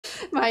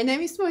My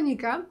name is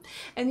Monika,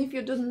 and if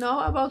you don't know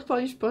about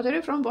Polish pottery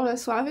from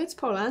Bolesławiec,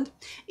 Poland,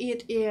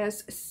 it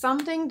is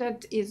something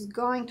that is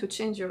going to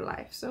change your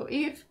life. So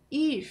if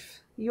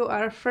you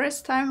are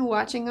first time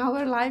watching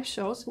our live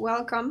shows,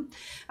 welcome.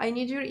 I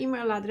need your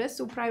email address,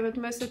 so private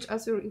message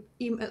as your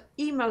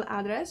email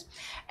address.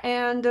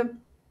 And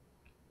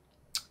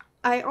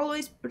I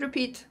always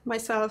repeat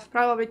myself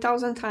probably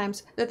 1,000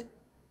 times that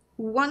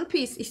one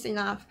piece is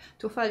enough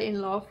to fall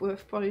in love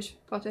with Polish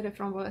pottery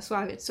from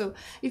Bolesławiec. So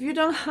if you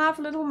don't have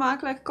little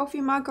mug like coffee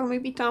mug or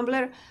maybe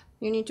tumbler,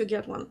 you need to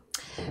get one.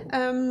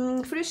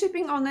 Free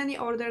shipping on any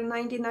order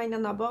 99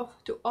 and above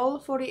to all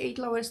 48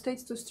 lower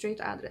states to street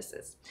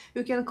addresses.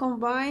 You can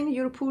combine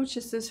your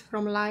purchases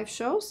from live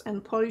shows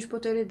and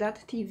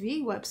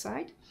polishpottery.tv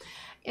website.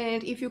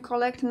 And if you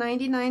collect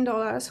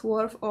 $99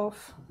 worth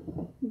of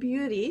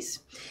beauties,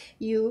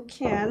 you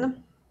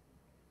can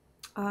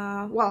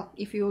well,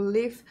 if you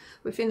live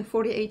within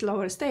 48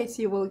 lower states,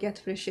 you will get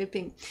free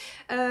shipping.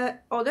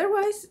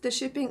 Otherwise, the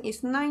shipping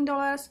is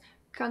 $9.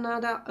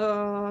 Canada,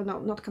 no,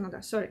 not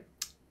Canada, sorry.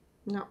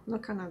 No,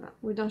 not Canada.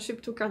 We don't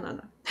ship to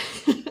Canada.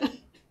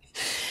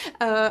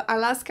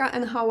 Alaska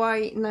and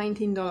Hawaii,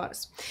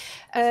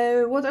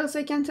 $19. What else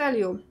I can tell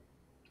you?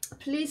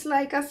 Please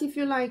like us if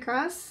you like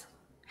us.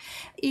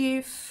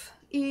 If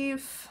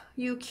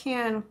you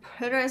can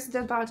press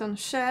the button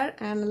share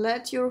and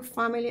let your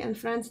family and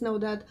friends know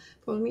that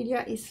Pol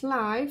Media is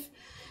live.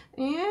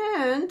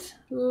 And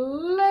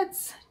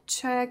let's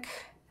check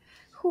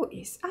who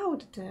is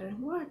out there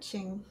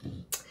watching.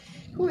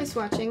 Who is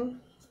watching?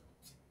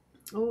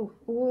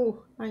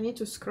 Oh, I need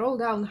to scroll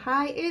down.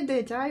 Hi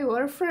Edith, you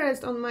are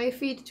first on my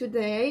feed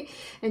today.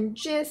 And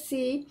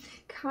Jessie,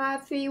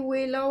 Kathy,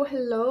 Willow,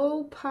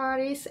 hello,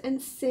 Paris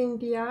and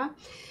Cynthia.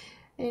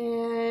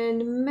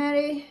 And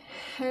Mary,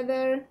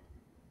 Heather,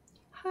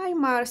 hi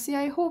Marcy,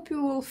 I hope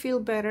you will feel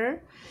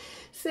better.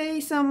 Say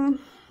some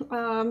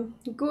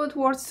good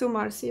words to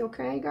Marcy,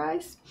 okay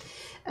guys?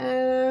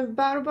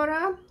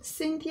 Barbara,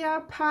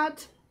 Cynthia,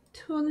 Pat,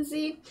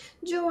 Tunzi,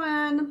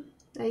 Joanne,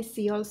 I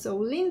see also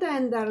Linda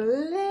and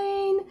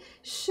Darlene,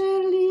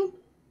 Shirley,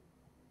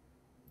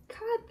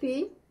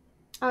 Kathy,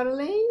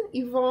 Arlene,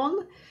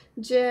 Yvonne,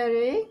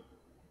 Jerry,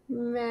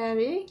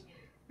 Mary,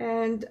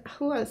 and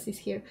who else is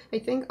here? I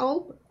think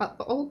all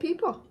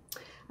people.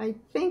 I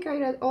think I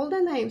read all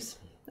the names,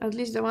 at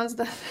least the ones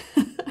that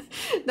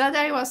that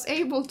I was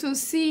able to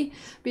see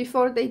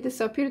before they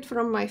disappeared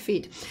from my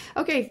feed.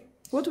 Okay,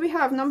 what we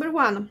have? Number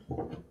one.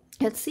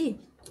 Let's see.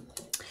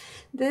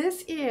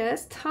 This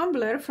is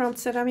tumbler from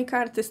Ceramika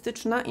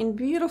Artystyczna in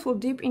beautiful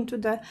deep into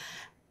the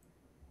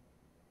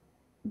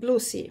blue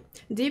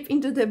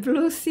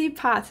sea,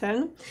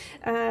 pattern,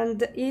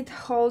 and it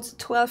holds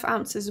 12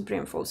 ounces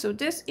brimful. So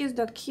this is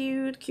that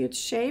cute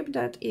shape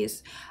that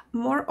is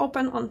more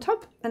open on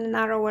top and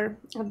narrower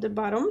at the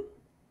bottom.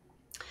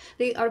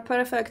 They are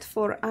perfect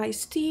for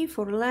iced tea,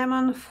 for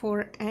lemon,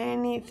 for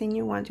anything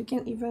you want. You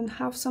can even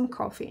have some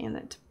coffee in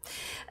it.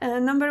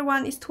 Number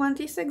one is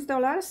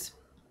 $26.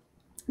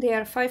 They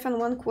are 5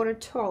 1/4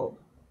 tall,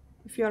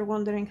 if you are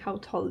wondering how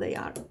tall they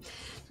are.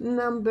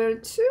 Number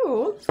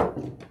two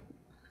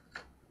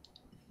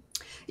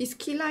is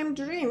Key Lime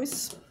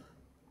Dreams,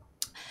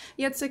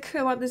 Jacek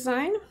Chyła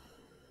design.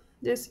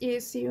 This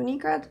is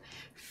Unicat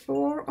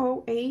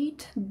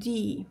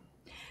 408D.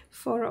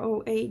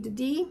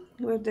 408D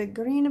with the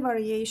green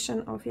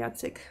variation of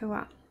Jacek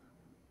Chyła.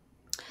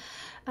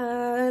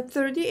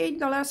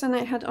 $38, and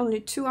I had only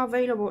 2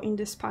 available in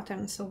this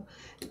pattern, so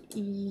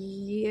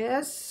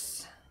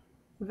yes,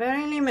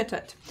 very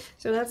limited.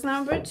 So that's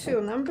number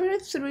 2. Number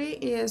 3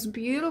 is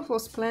beautiful,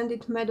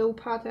 splendid meadow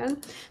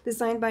pattern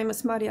designed by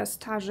Miss Maria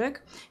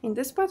Starzyk. In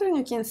this pattern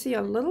you can see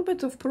a little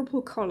bit of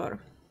purple color.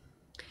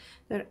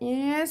 There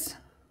is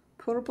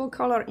purple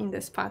color in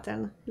this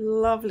pattern.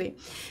 Lovely.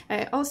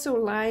 I also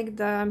like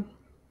the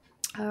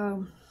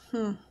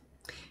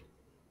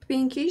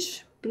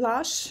pinkish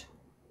blush.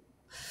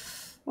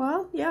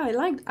 Well, yeah,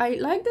 I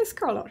like this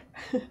color.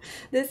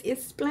 This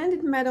is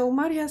Splendid Meadow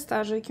Maria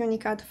Starzyk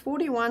Unicat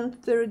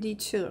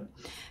 4132.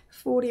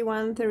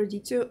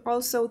 4132,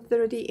 also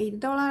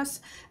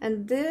 $38,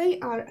 and they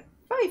are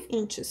 5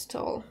 inches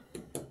tall.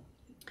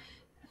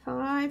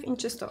 5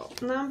 inches tall.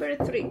 Number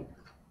 3.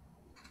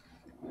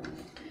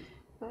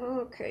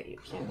 Okay, you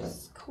can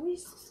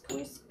squeeze,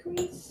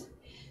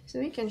 so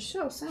we can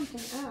show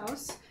something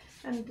else,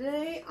 and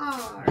they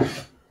are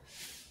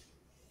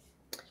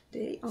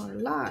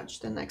large,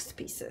 the next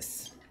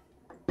pieces.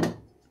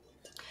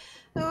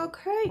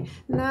 Okay,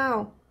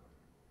 now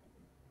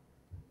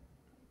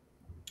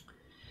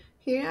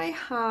here I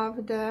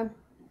have the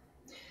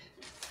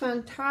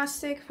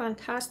fantastic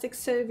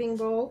serving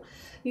bowl.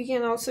 You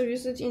can also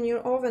use it in your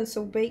oven,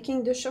 so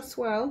baking dish as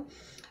well.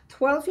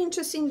 12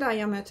 inches in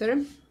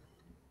diameter,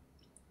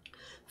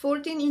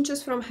 14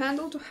 inches from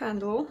handle to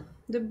handle.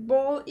 The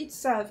bowl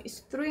itself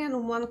is 3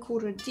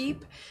 1/4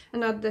 deep,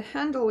 and at the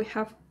handle we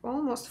have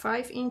almost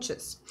 5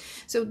 inches.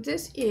 So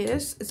this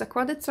is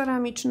zakłady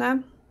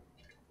ceramiczne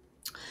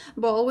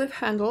bowl with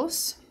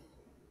handles.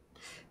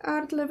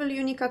 art level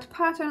Unicat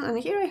pattern, and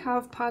here I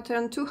have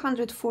pattern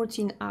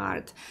 214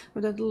 art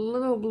with that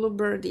little blue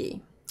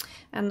birdie.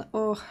 And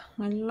oh,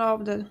 I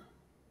love that.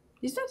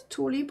 Is that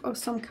tulip or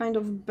some kind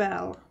of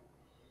bell?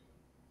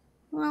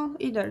 Well,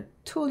 either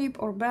tulip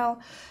or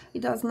bell,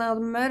 it does not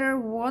matter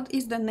what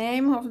is the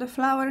name of the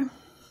flower.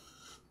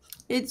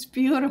 It's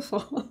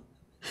beautiful.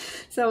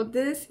 So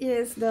this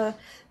is the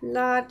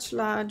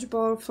large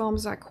bowl from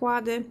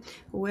Zakłady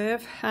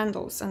with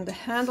handles, and the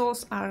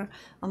handles are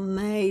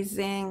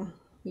amazing.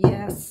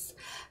 Yes,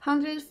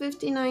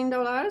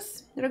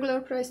 $159,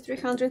 regular price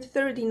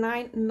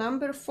 $339,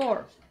 number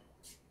 4.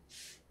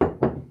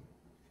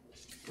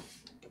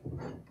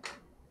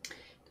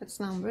 That's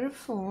number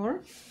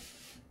 4.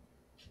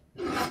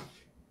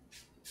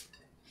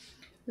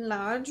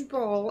 Large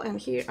bowl, and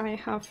here I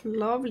have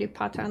lovely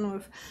pattern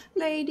with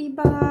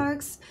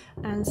ladybugs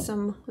and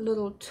some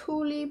little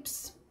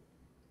tulips.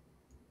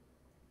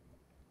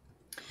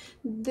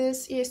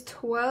 This is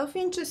 12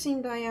 inches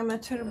in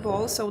diameter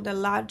bowl, so the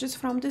largest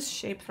from this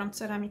shape from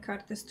Ceramika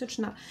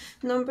Artystyczna.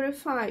 Number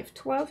 5,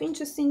 12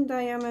 inches in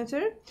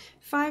diameter,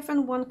 5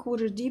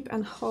 1/4 deep,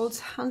 and holds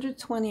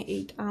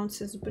 128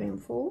 ounces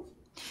brimful.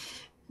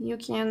 You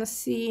can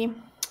see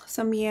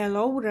some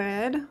yellow,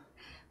 red,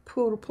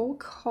 purple,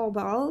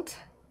 cobalt,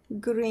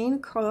 green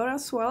color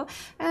as well,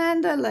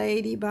 and the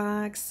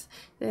ladybugs.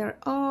 They're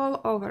all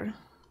over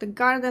the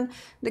garden.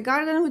 The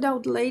garden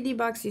without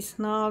ladybugs is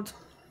not,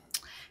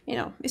 you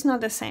know, it's not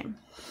the same.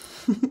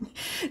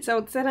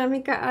 So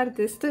Ceramika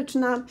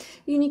Artystyczna,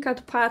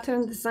 Unicat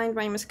pattern designed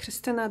by Miss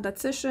Krystyna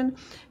Dacyszyn,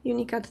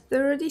 Unicat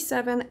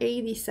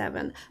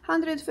 3787,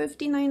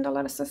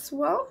 $159 as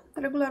well.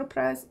 Regular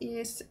price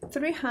is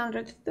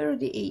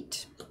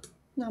 $338.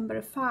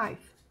 Number 5.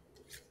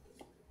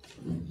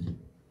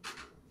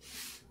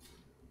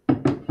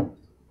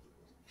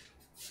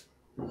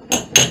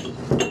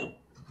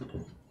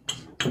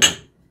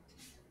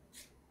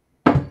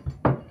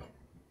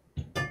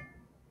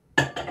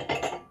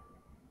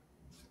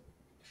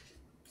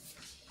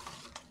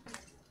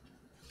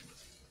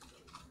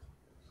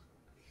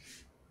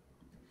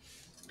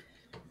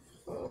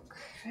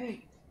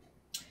 Okay,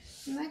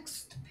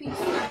 next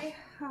piece I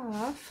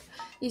have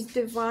is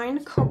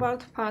Divine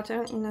Cobalt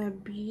pattern in a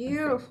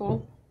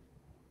beautiful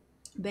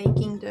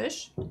baking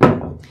dish.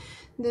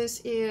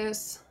 This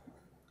is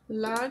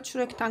large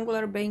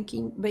rectangular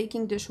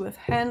baking dish with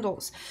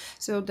handles,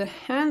 so the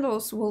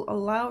handles will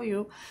allow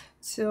you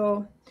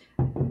to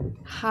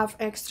have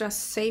extra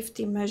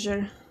safety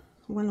measure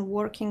when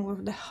working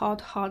with the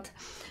hot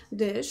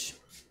dish.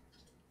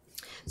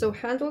 So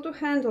handle to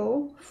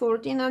handle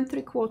 14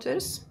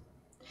 3/4.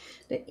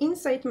 The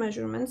inside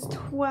measurements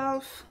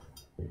 12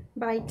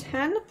 by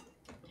 10,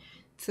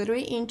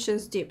 3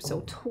 inches deep.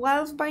 So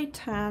 12 by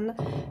 10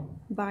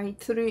 by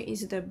 3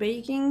 is the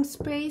baking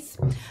space.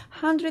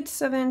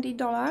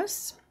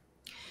 $170.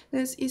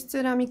 This is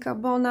Ceramika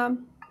Bona.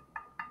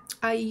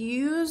 I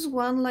use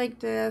one like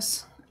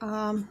this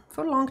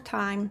for a long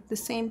time, the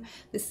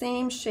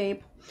same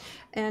shape,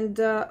 and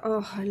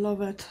oh, I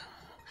love it.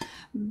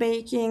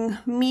 Baking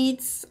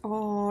meats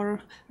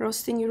or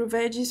roasting your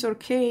veggies or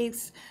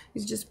cakes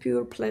is just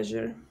pure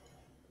pleasure.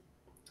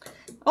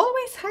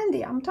 Always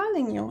handy, I'm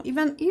telling you.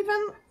 Even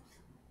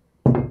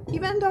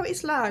though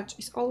it's large,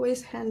 it's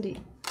always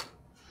handy.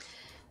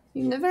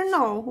 You never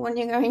know when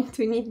you're going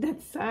to need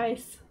that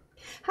size.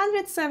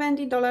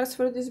 $170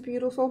 for this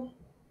beautiful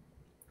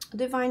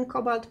Divine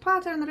Cobalt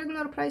pattern,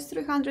 regular price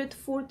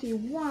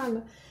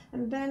 $341.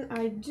 And then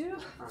I do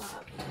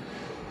have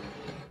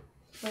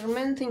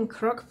fermenting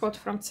crockpot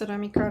from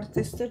Ceramika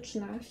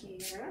Artystyczna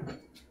here.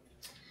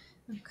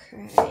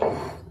 Okay,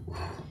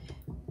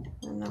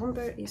 the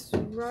number is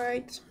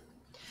right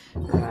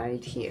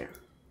here.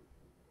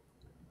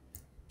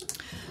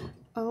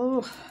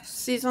 Oh,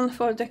 season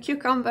for the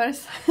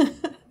cucumbers.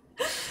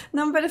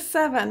 Number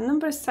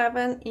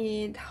 7,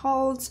 it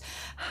holds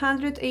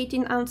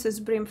 118 ounces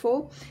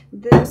brimful.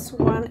 This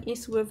one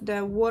is with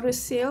the water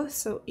seal,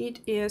 so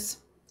it is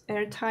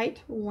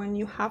airtight when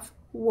you have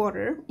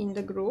water in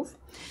the groove,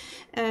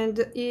 and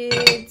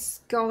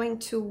it's going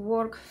to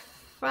work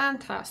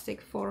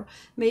fantastic for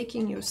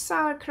making your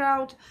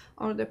sauerkraut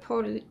or the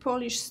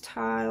Polish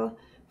style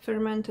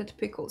fermented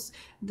pickles.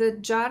 The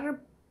jar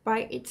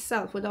by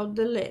itself without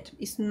the lid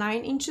is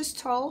 9 inches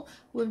tall,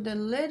 with the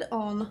lid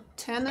on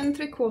 10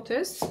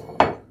 3/4,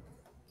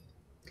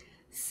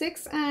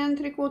 6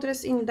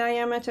 3/4 in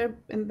diameter,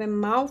 and the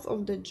mouth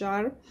of the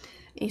jar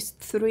is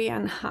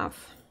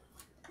 3.5.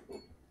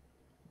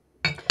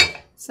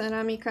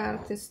 Ceramika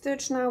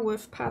Artystyczna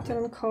with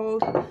pattern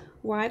called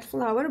White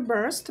Flower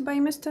Burst by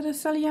Mr.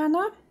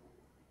 Saliana,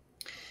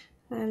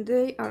 and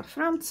they are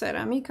from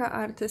Ceramika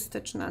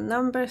Artystyczna.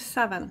 Number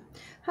 7,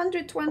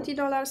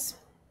 $120,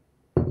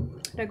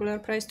 regular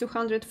price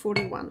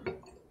 $241.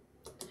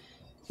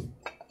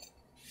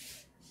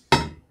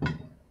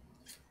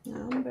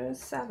 Number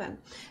 7.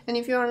 And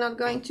if you are not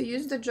going to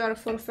use the jar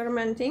for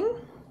fermenting,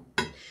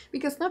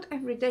 because not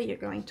every day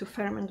you're going to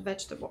ferment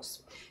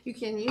vegetables, you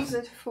can use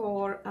it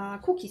for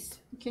cookies.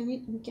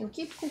 You can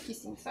keep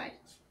cookies inside.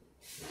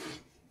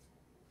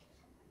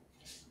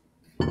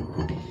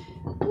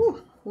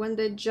 Ooh, when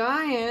the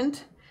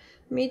giant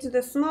meets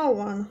the small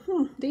one,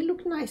 they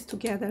look nice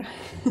together.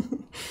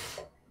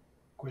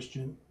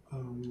 Question.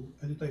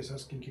 Edita is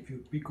asking if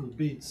you pickle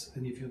beets,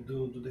 and if you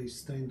do they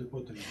stain the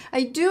pottery?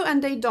 I do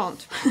and they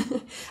don't.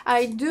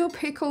 I do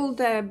pickle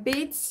the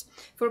beets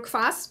for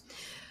kwas.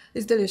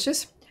 It's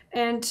delicious.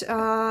 And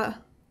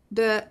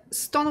the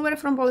stoneware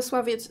from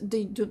Bolesławiec,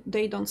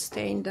 they don't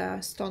stain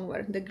the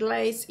stoneware. The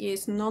glaze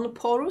is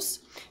non-porous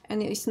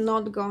and it's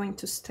not going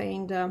to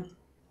stain the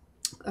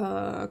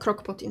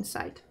crockpot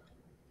inside.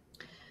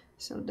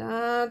 So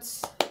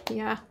that's,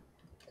 yeah.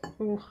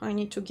 Oh, I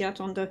need to get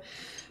on the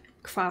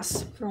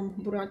kwas from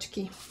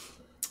buraczki.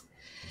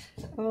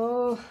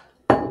 Oh,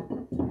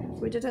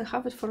 we didn't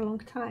have it for a long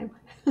time.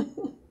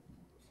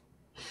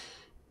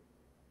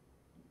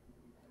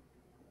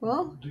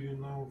 Well, do you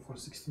know for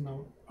 16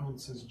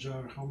 ounces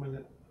jar how many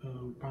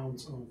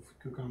pounds of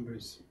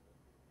cucumbers?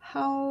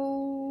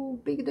 How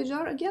big the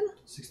jar again?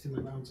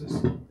 69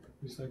 ounces.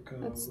 It's like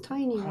that's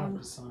tiny half one.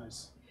 the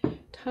size.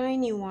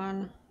 Tiny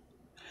one.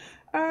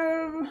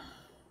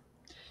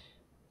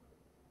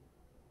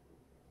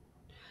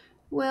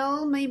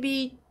 Well,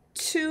 maybe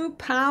 2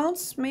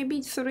 pounds, maybe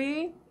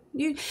 3.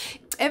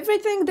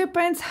 Everything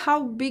depends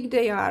how big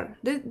they are.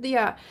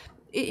 Yeah,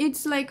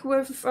 it's like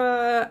with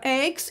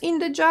eggs in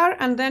the jar,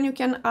 and then you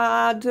can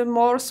add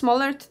more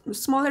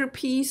smaller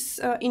piece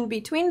in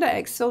between the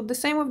eggs. So the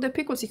same with the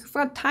pickles. If you've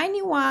got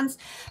tiny ones,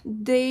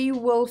 they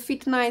will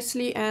fit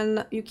nicely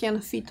and you can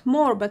fit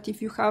more. But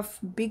if you have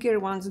bigger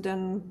ones,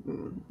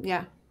 then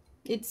yeah,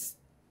 it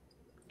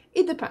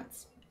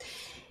depends.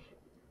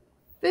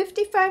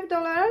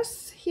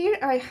 $55. Here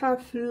I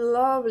have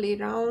lovely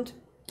round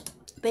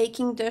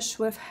baking dish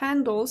with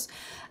handles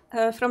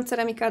from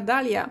Ceramika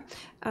Dalia,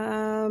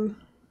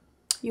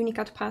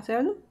 unicat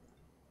pattern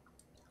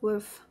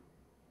with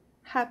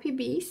happy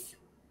bees.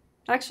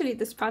 Actually,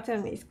 this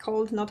pattern is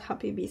called not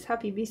happy bees.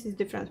 Happy bees is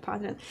different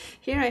pattern.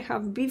 Here I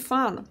have Be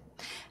Fun.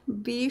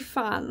 Be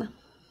Fun.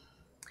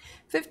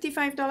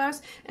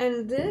 $55,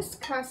 and this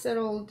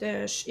casserole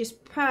dish is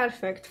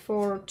perfect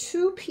for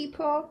 2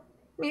 people,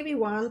 maybe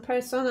 1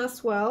 person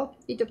as well.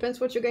 It depends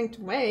what you're going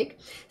to make.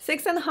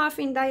 6.5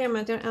 in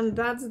diameter, and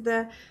that's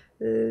the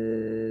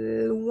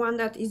one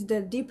that is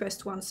the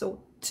deepest one,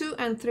 so 2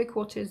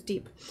 3/4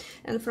 deep.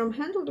 And from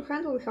handle to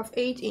handle we have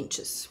 8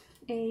 inches.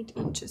 8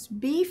 inches.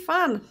 Be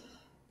Fun.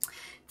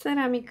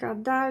 Ceramika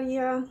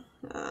Dalia.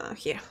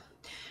 Here.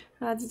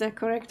 That's the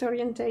correct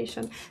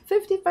orientation.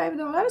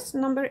 $55,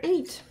 number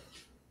 8.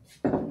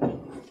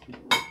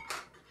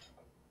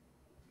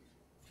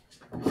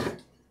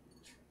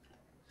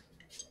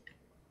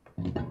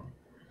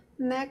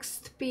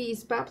 Next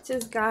piece,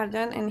 Babcia's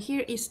Garden, and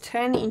here is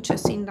 10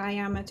 inches in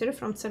diameter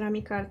from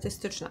Ceramika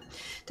Artystyczna.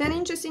 10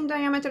 inches in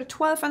diameter,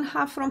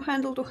 12.5 from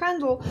handle to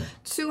handle,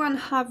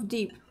 2.5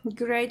 deep.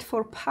 Great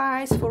for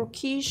pies, for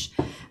quiche,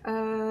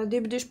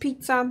 deep dish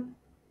pizza,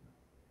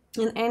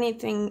 and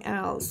anything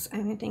else.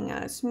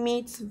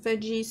 Meats,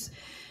 veggies.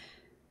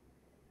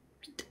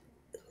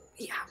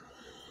 Yeah.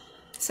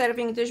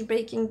 Serving dish,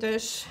 baking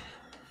dish,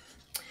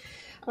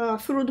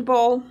 fruit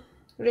bowl.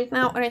 Right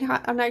now I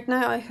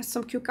have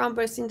some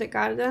cucumbers in the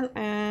garden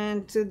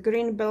and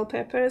green bell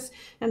peppers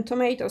and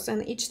tomatoes,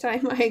 and each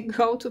time I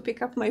go to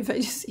pick up my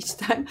veggies, each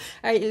time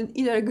I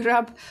either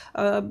grab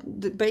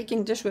the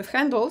baking dish with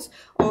handles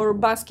or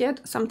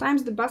basket.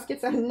 Sometimes the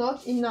baskets are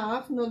not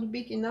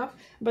big enough,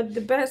 but the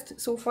best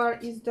so far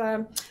is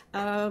the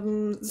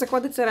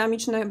zakłady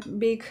ceramiczne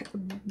big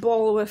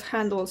bowl with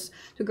handles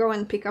to go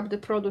and pick up the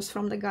produce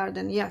from the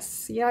garden.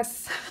 Yes.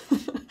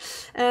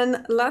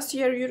 And last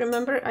year, you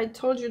remember I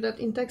told you that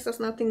in Texas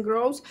nothing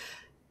grows.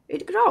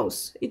 It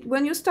grows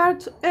when you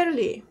start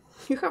early.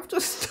 You have to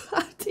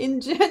start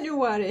in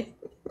January.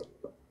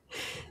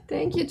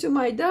 Thank you to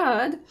my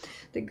dad,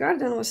 the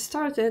garden was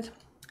started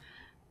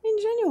in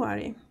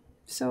January,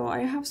 so I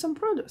have some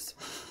produce.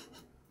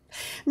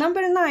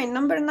 Number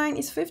 9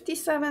 is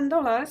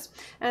 $57,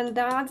 and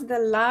that's the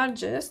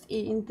largest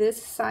in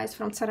this size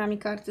from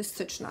Ceramika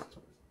Artystyczna.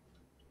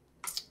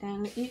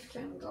 And it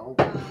can go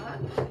back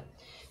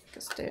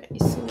because there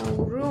is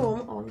no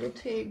room on the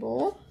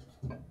table.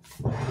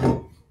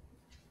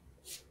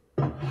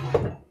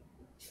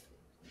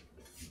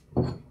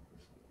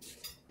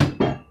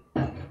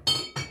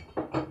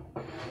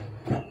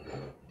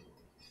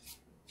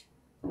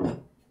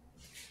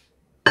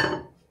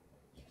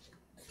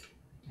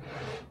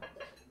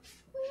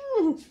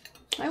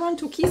 I want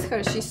to kiss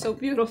her, she's so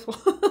beautiful.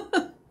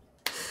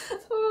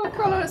 Oh,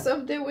 Colors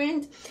of the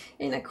Wind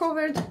in a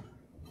covered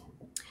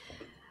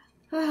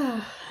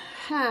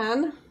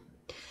hand.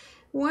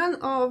 One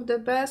of the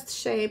best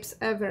shapes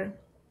ever.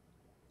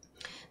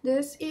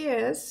 This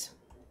is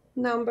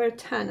number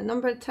 10.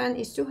 Number 10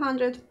 is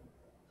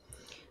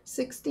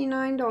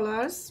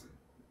 $269.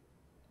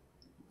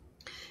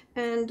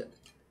 And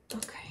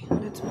okay,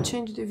 let's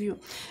change the view.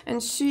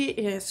 And she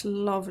is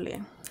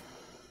lovely.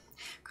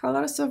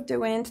 Colors of the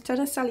Wind,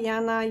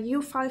 Teresaliana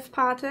U5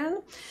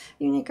 pattern,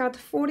 Unicat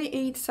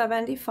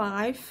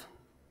 4875.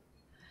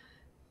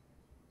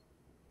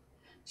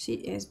 She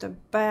is the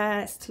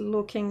best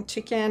looking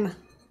chicken.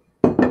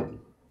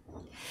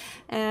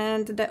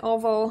 And the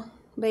oval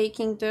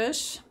baking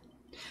dish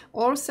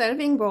or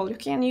serving bowl, you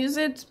can use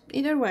it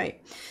either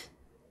way.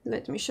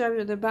 Let me show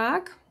you the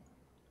back,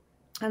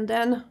 and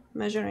then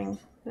measuring.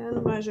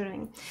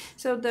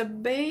 So the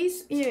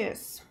base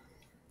is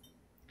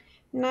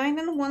 9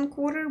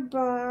 1/4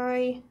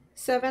 by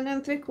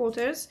 7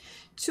 3/4,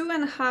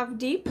 2.5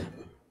 deep.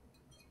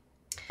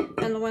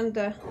 And when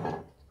the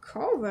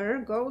cover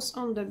goes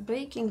on the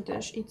baking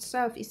dish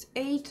itself is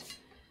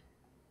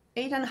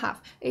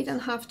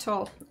 8.5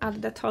 tall at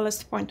the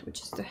tallest point,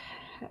 which is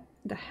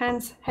the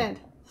hen's head.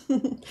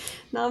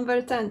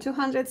 Number 10,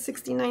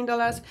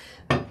 $269.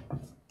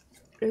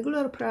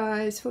 Regular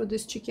price for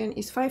this chicken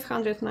is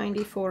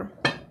 $594.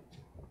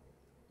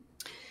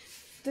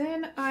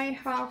 Then I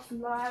have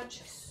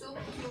large soup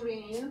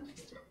tureen.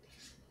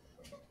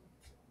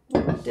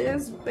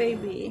 This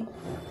baby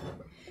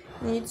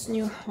needs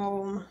new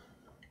home.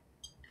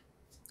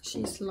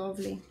 She's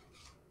lovely.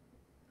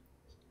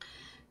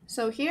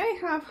 So here I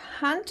have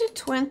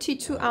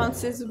 122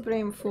 ounces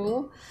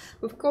brimful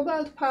with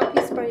Cobalt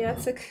Puppies by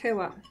Jacek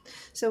Chyła.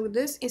 So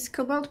this is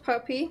Cobalt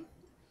Puppies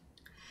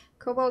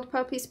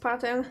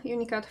pattern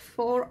Unicat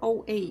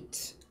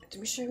 408. Let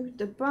me show you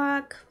the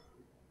back.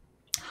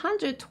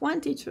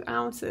 122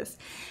 ounces.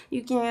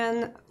 You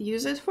can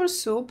use it for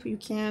soup, you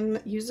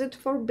can use it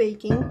for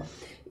baking,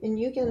 and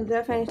you can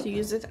definitely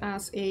use it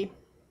as a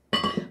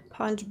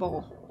punch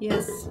bowl.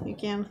 Yes, you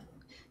can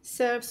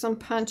serve some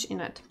punch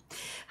in it.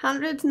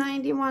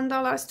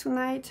 $191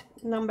 tonight,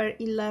 number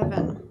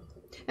 11.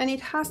 And it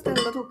has the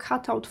little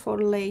cutout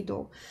for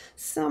ladle.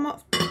 Some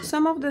of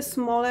the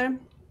smaller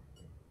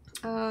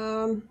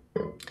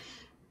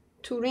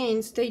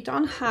tureens, they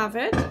don't have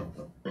it,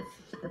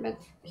 but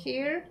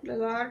here the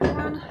large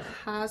one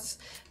has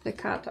the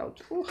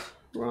cutout. Ooh,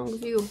 wrong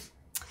view.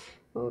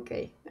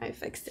 Okay, I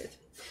fixed it.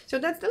 So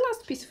that's the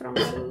last piece from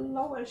the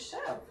lower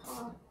shelf.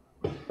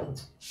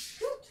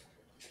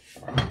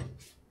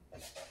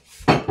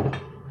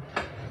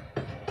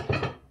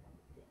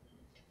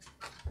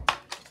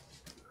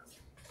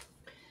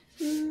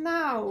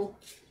 Now,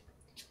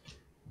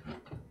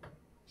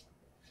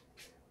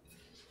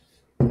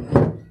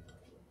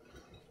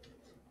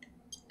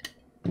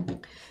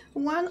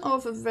 one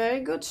of very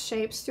good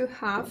shapes to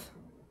have.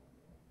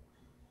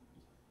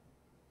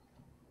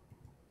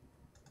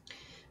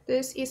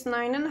 This is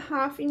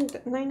 9.5 in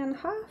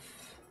 9.5,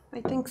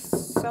 I think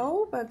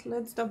so, but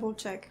let's double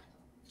check.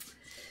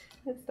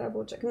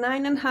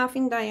 9.5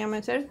 in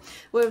diameter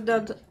with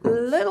that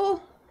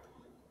little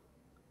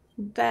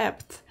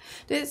depth.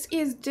 This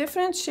is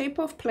different shape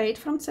of plate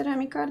from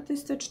Ceramika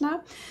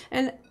Artystyczna,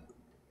 and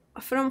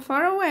from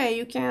far away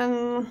you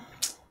can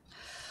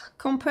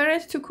compare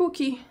it to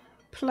cookie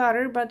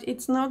platter, but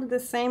it's not the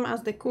same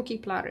as the cookie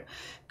platter.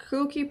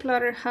 Cookie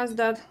platter has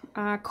that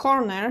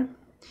corner,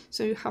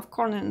 so you have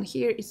corner, and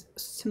here is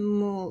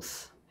smooth.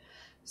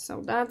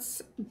 So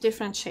that's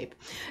different shape.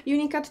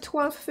 Unicat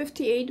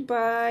 1258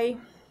 by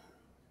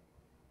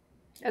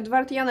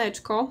Edward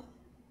Janeczko,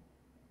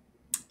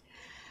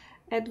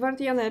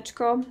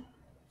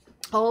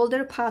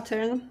 older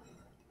pattern,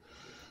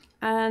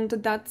 and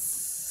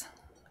that's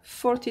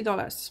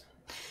 $40.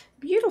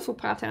 Beautiful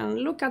pattern.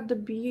 Look at the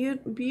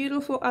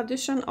beautiful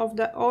addition of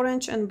the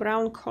orange and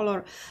brown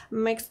color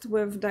mixed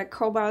with the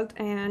cobalt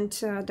and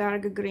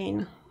dark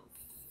green.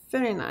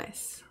 Very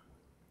nice.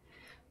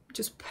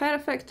 Just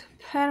perfect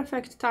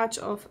touch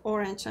of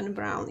orange and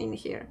brown in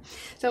here.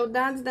 So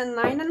that's the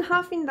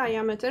 9.5 in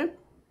diameter.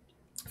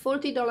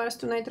 $40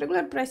 tonight.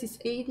 Regular price is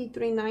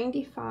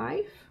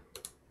 $83.95.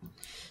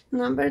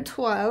 Number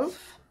 12.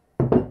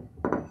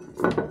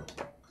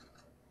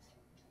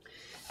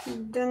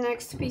 The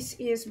next piece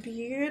is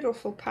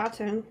beautiful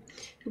pattern,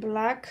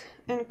 black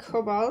and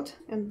cobalt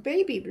and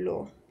baby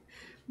blue.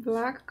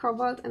 Black,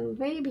 cobalt and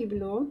baby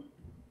blue.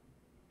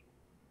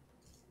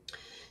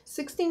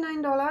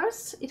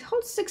 $69. It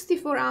holds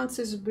 64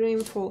 ounces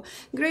brimful.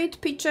 Great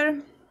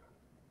picture.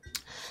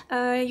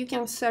 You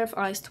can serve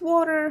iced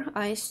water,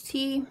 iced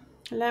tea,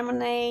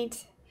 lemonade,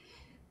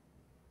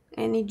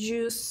 any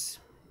juice,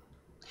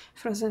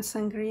 frozen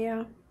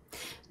sangria.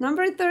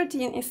 Number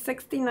 13 is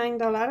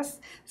 $69.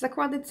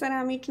 Zakłady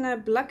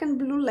ceramiczne black and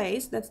blue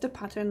lace. That's the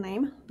pattern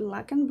name,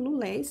 black and blue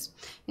lace.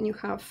 And you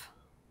have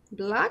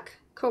black,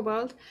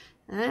 cobalt,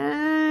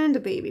 and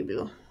baby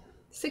blue.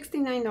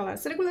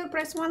 $69. Regular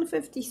price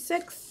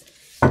 $156.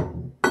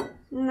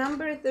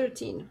 Number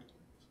 13.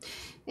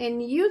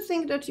 And you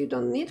think that you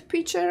don't need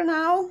picture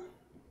now,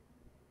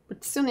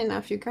 but soon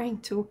enough you're going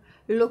to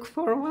look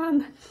for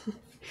one.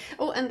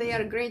 Oh, and they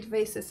are great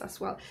vases as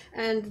well,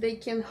 and they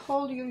can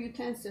hold your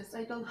utensils.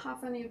 I don't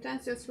have any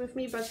utensils with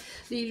me, but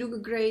they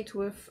look great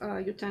with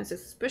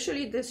utensils,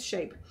 especially this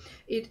shape.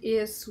 It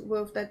is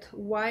with that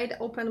wide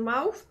open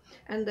mouth,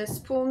 and the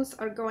spoons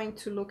are going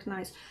to look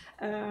nice.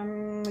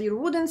 Your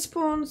wooden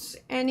spoons,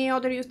 any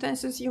other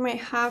utensils you may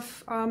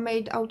have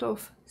made out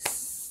of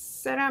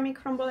ceramic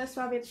from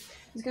Bolesławiec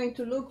is going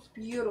to look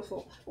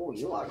beautiful. Oh,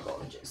 you are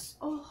gorgeous.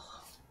 Oh,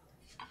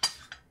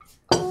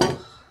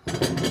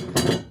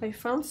 I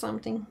found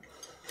something.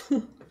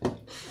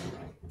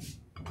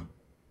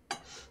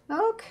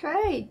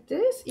 Okay,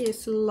 this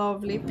is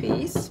lovely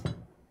piece.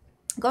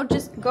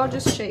 Gorgeous,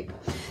 gorgeous shape.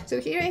 So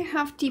here I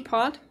have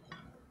teapot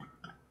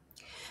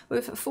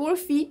with 4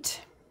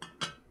 feet,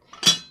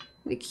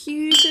 the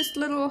cutest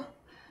little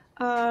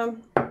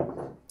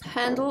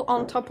handle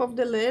on top of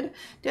the lid.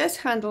 This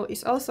handle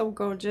is also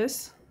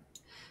gorgeous.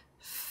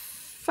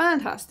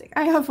 Fantastic.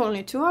 I have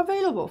only 2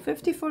 available,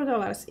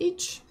 $54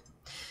 each.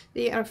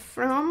 They are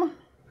from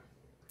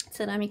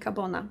Ceramica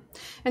Bona,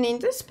 and in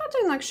this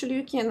pattern actually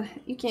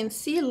you can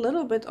see a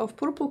little bit of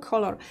purple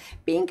color,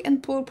 pink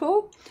and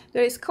purple.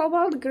 There is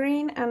cobalt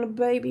green and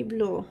baby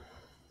blue,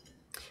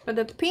 but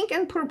that pink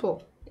and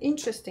purple,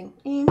 interesting.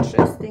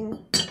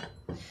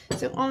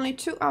 So only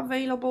 2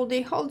 available.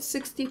 They hold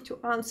 62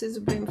 ounces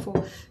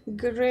brimful.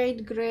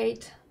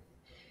 Great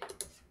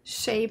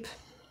shape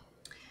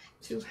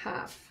to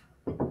have.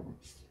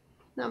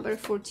 Number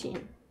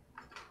 14.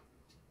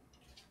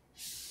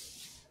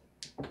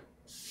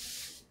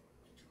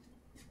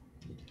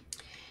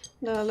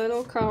 The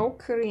little cow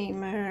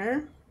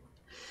creamer.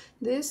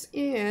 This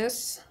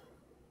is,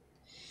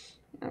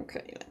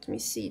 okay, let me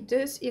see.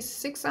 This is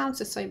 6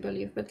 ounces, I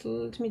believe, but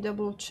let me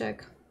double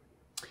check.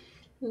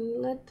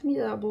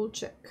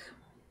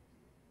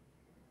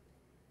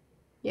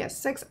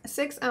 Yes,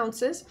 6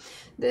 ounces.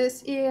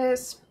 This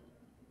is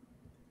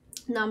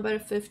number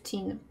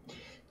 15.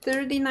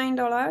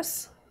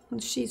 $39,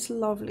 and she's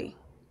lovely.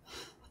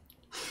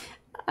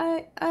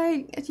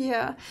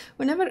 Yeah,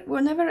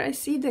 whenever I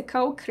see the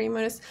cow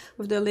creamers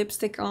with the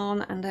lipstick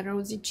on and the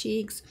rosy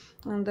cheeks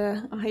and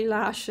the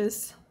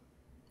eyelashes,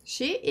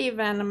 she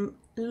even,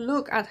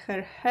 look at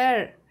her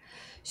hair,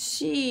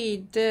 she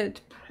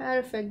did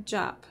perfect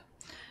job.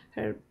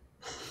 Her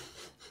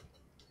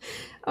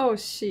oh,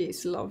 she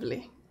is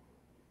lovely.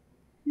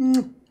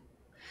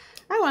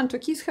 I want to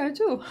kiss her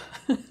too.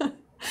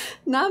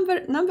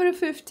 Number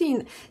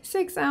 15,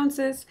 6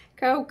 ounces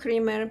cow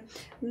creamer.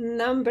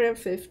 Number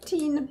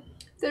 15,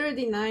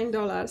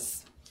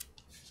 $39.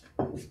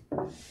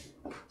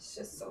 It's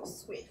just so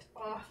sweet.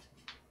 Oh.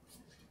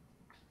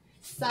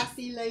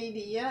 Sassy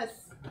lady,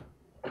 yes.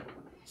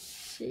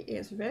 She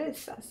is very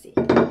sassy.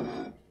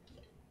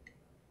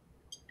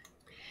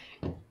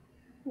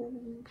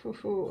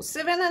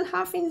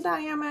 7.5 in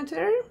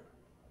diameter.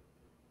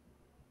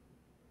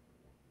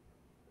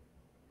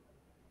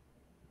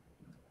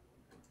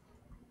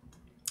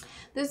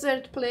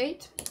 Dessert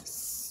plate,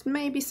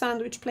 maybe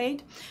sandwich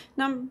plate.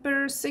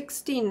 Number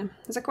 16,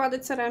 zakłady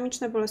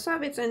ceramiczne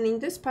Bolesławiec, and in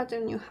this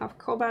pattern you have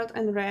cobalt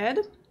and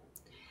red.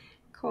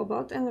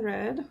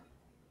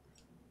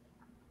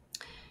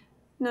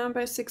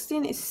 Number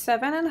 16 is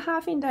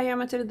 7.5 in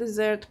diameter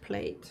dessert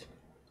plate.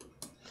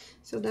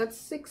 So that's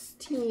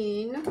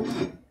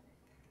 16.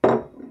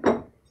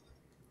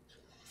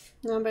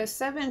 Number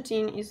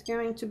 17 is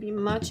going to be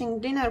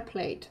matching dinner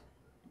plate.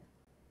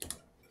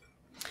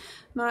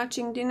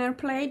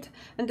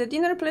 And the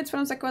dinner plates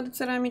from zakłady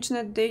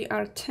ceramiczne, they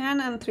are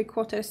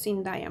 10.75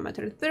 in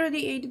diameter,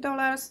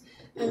 $38,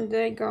 and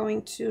they're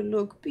going to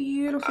look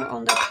beautiful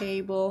on the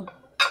table.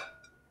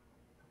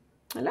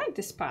 I like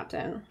this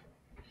pattern,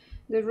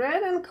 the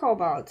red and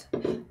cobalt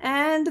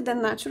and the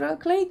natural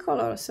clay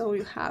color, so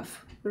you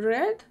have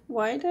red,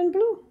 white and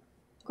blue.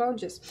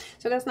 Gorgeous.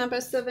 So that's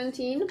number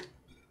 17,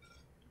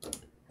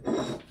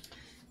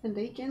 and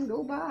they can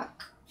go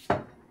back.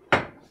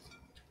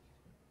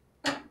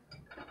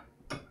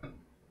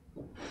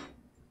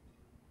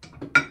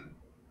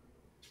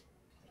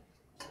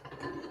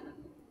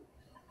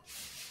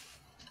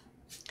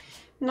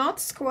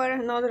 Not square,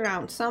 not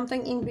round,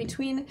 something in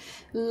between.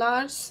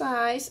 Large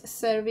size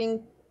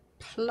serving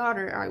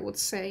platter, I would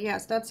say.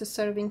 Yes, that's a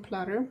serving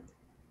platter.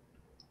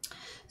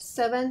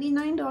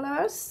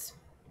 $79,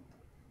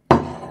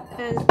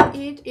 and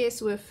it is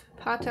with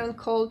pattern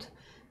called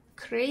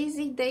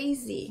Crazy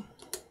Daisy.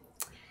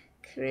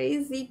 They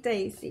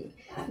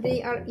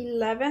are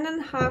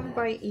 11.5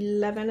 by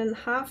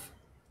 11.5,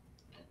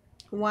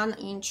 1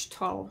 inch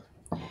tall.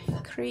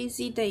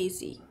 Crazy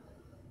Daisy.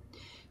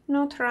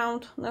 Not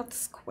round, not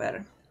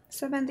square.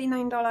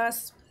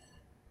 $79.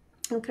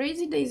 And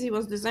Crazy Daisy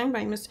was designed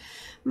by Miss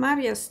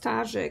Maria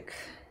Starzyk.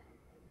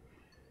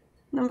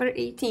 Number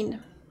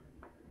 18.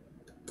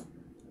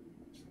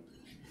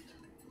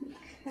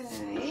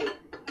 Okay.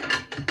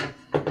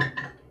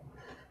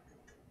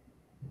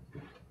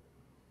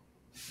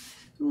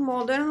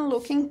 Modern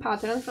looking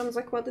pattern from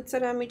zakłady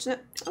ceramiczne,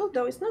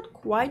 although it's not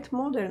quite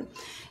modern.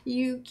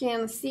 You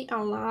can see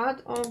a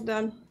lot of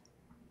the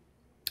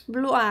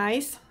blue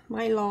eyes,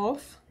 my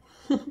love.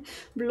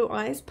 Blue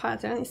eyes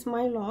pattern is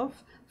my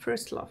love,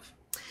 first love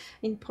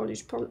in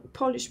Polish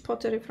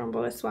pottery from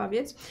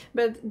Bolesławiec.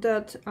 But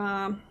that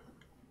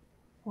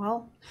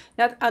well,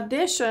 that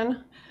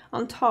addition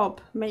on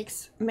top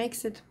makes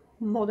it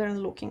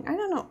modern looking. I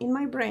don't know, in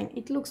my brain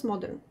it looks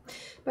modern.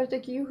 But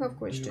like, you have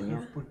question. Do you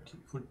have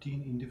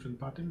 14 in different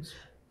patterns?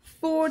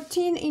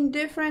 14 in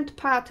different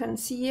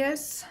patterns.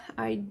 Yes,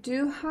 I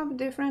do have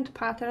different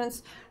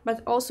patterns,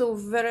 but also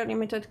very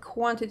limited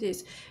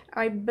quantities.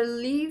 I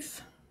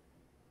believe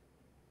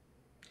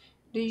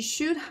they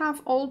should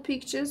have all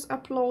pictures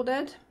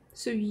uploaded.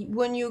 So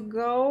when you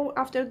go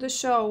after the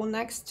show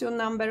next to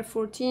number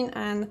 14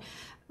 and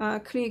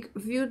click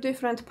view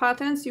different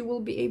patterns, you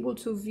will be able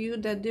to view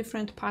the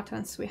different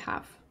patterns we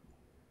have.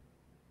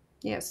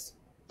 Yes,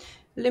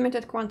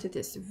 limited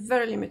quantities,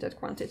 very limited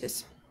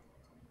quantities.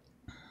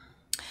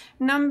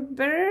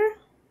 Number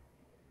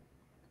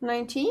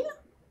 19?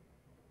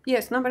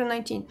 Yes, number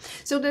 19.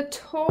 So the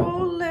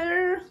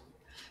taller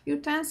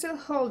utensil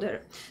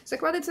holder.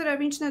 Zakłady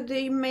ceramiczne,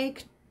 they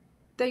make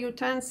the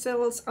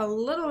utensils a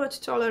little bit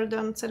taller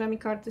than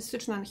ceramika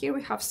artystyczna. And here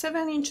we have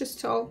 7 inches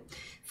tall,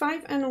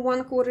 5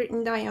 1/4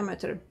 in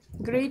diameter.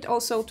 Great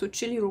also to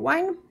chill your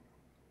wine.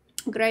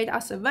 Great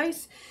as a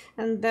vase,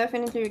 and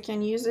definitely you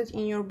can use it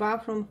in your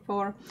bathroom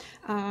for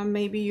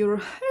maybe your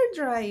hair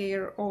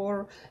dryer,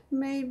 or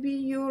maybe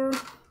your,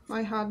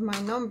 I had my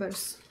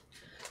numbers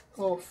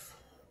off,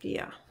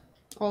 yeah,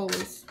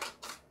 always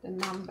the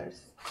numbers.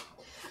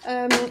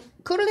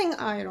 Curling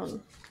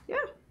iron,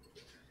 yeah.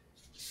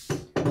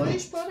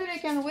 Polish pottery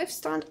can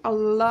withstand a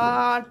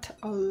lot,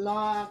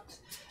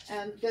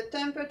 and the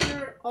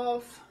temperature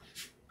of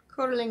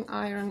curling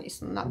iron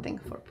is nothing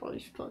for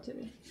Polish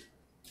pottery.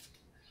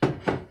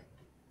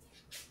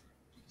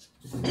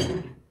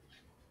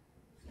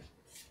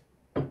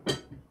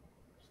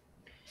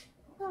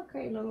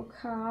 Okay, little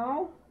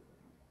cow.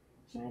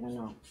 I don't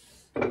know.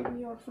 Maybe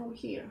you're from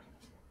here.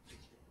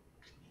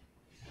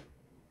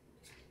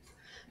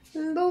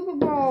 Loop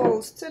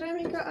balls.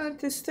 Ceramika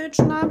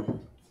artystyczna.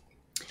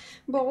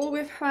 Bowl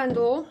with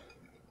handle.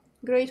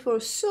 Great for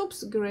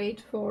soups,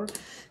 great for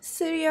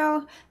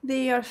cereal.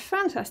 They are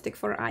fantastic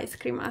for ice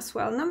cream as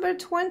well. Number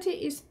 20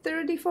 is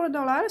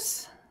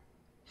 $34.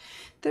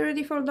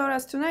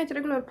 $34 tonight.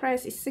 Regular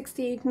price is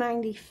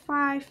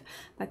 $68.95.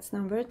 That's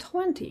number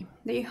 20.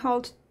 They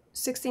hold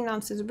 16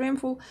 ounces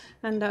brimful,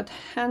 and that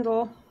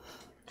handle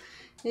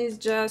is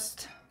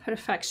just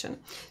perfection.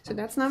 So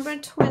that's number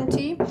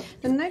 20.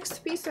 The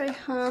next piece I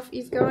have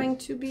is going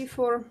to be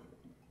for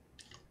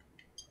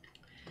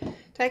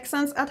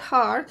Texans at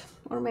heart,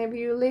 or maybe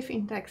you live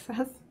in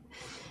Texas.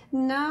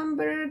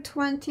 Number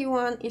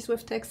 21 is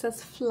with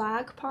Texas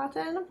flag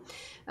pattern,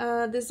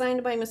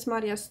 designed by Miss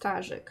Maria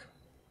Starzyk.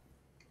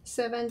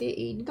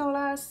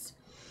 $78.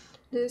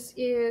 This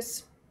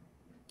is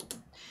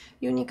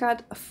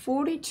Unicat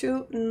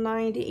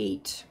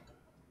 4298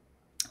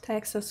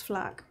 Texas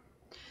flag.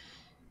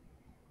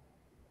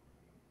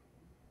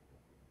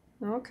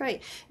 Okay,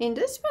 in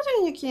this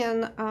pattern you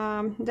can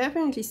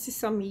definitely see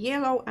some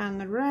yellow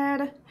and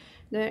red.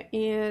 There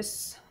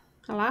is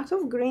a lot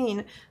of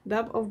green,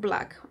 dab of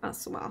black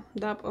as well,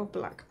 dab of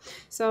black.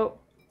 So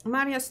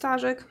Maria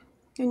Starzyk,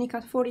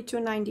 Unicat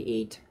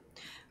 4298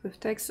 with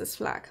Texas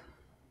flag.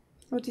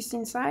 What is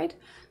inside?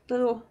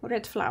 Little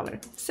red flower.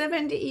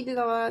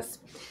 $78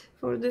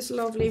 for this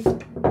lovely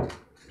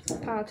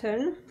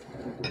pattern.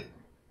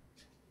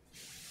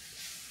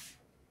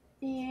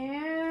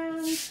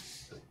 And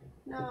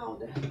now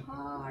the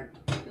heart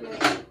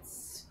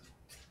plates.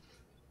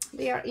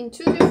 They are in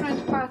 2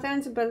 different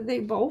patterns, but they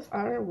both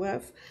are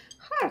with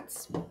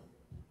hearts.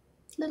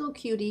 Little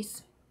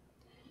cuties.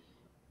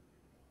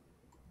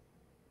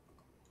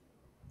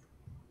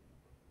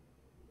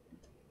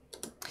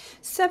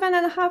 Seven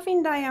and a half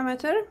in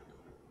diameter.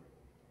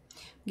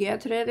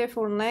 Get ready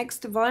for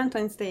next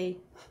Valentine's Day.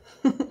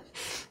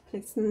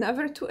 It's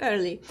never too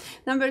early.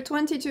 Number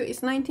 22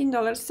 is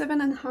 $19,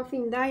 7.5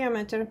 in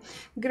diameter.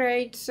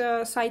 Great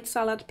side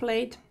salad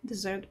plate,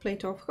 dessert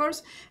plate of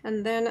course,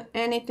 and then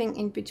anything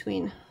in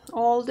between.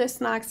 All the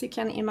snacks you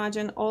can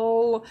imagine,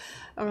 all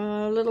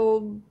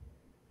little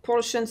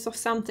portions of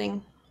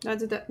something.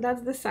 That's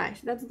the size.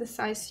 That's the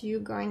size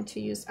you're going to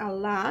use a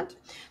lot.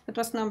 That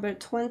was number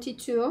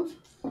 22.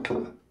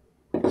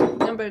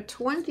 Number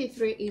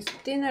 23 is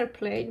dinner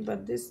plate,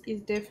 but this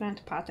is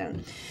different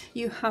pattern.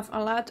 You have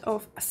a lot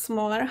of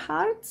smaller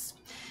hearts.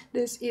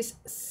 This is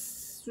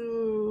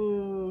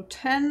 10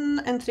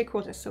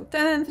 3/4, so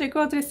 10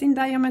 3/4 in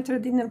diameter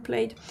dinner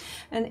plate,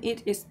 and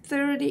it is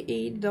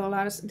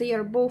 $38. They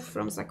are both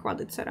from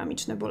Zakłady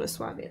Ceramiczne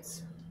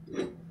Bolesławiec.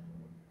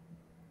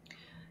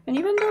 And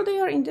even though they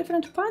are in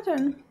different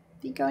pattern,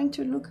 they're going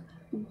to look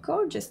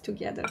gorgeous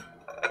together.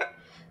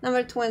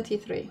 Number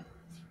 23.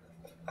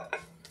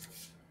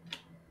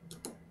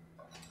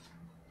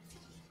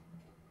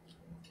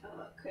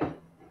 Okay.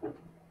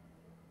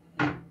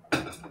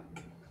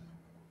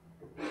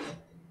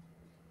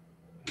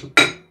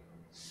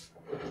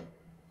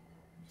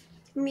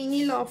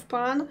 Mini love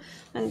pan,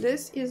 and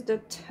this is the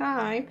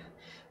type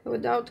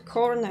without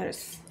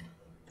corners.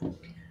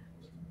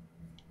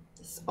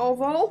 It's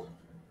oval,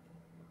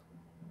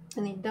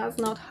 and it does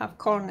not have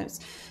corners,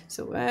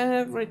 so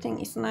everything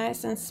is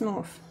nice and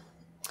smooth.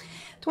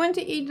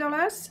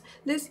 $28.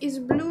 This is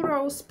Blue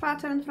Rose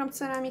pattern from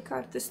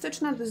Ceramika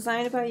Artystyczna,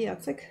 designed by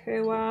Jacek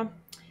Chyła.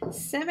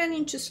 7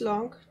 inches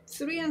long,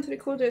 3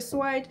 3/4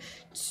 wide,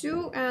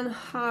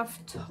 2.5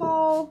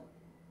 tall,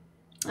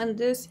 and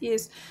this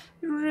is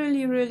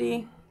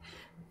really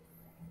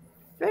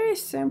very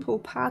simple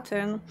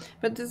pattern,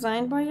 but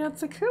designed by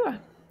Jacek Chyła.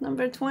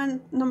 Number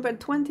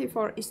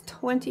 24 is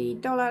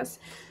 $28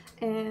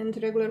 and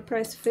regular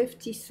price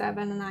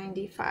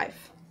 $57.95.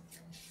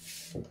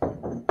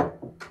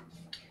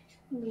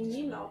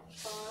 Mini love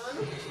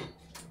fun.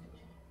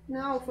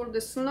 Now for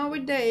the snowy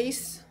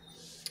days,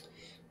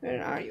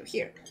 where are you?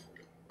 Here.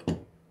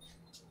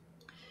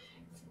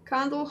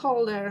 Candle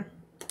holder,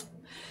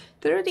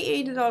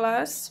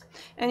 $38,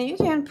 and you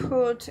can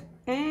put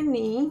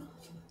any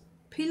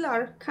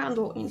pillar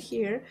candle in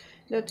here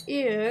that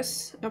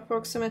is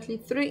approximately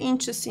 3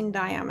 inches in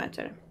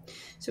diameter.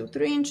 So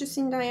 3 inches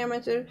in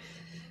diameter,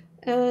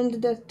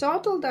 and the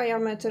total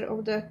diameter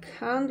of the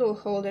candle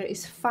holder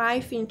is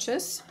 5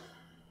 inches.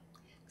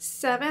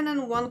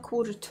 7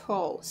 1/4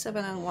 tall,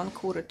 7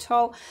 1/4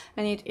 tall,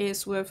 and it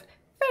is with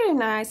very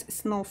nice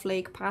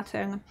snowflake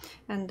pattern.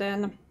 And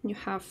then you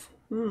have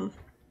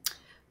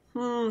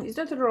is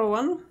that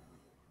rowan?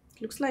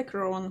 Looks like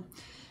rowan,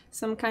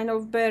 some kind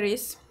of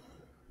berries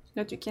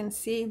that you can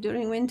see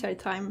during winter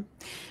time.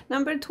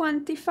 Number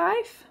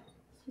 25,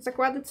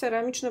 Zakłady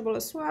Ceramiczne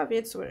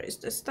Bolesławiec. Where is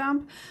the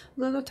stamp?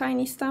 Little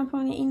tiny stamp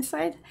on the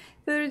inside.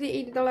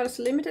 $38,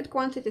 limited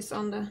quantities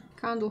on the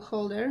candle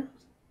holder.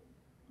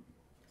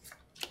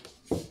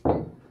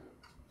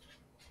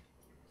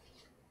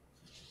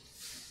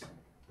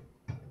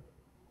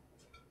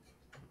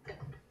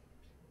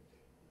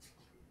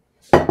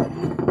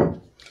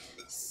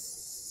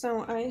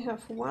 So I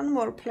have one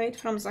more plate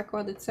from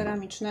Zakłady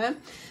Ceramiczne,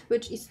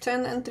 which is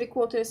 10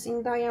 3/4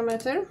 in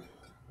diameter.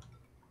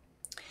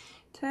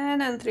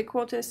 10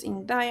 3/4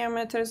 in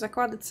diameter,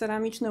 Zakłady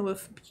Ceramiczne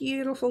with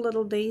beautiful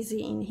little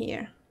daisy in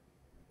here.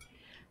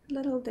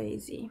 Little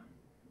daisy.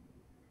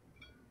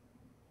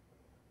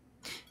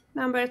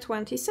 Number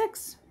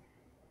 26.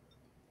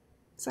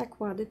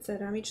 Zakłady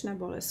Ceramiczne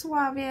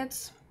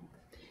Bolesławiec.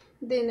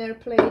 Dinner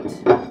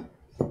plate.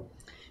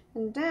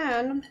 And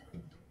then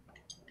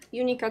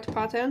Unicat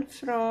pattern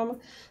from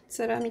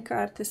Ceramika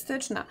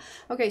Artystyczna.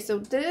 Okay, so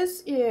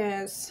this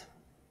is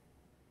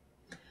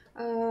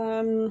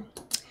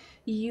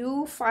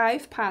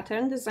U5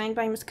 pattern designed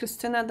by Miss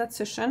Krystyna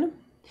Dacyszyn.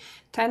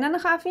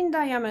 10.5 in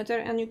diameter,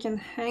 and you can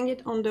hang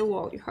it on the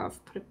wall. You have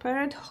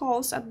prepared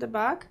holes at the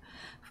back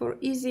for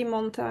easy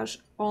montage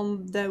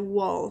on the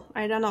wall.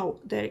 I don't know,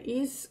 there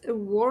is a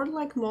word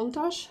like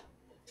montage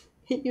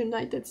in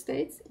United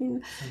States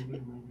in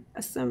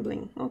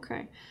assembling.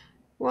 Okay,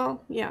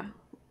 well, yeah,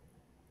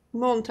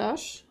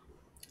 montage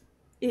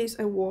is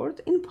a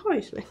word in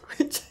Polish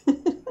language.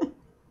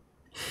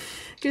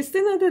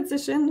 Krystyna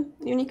Dacyszyn,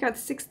 Unicat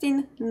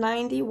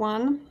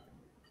 1691.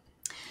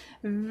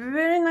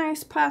 Very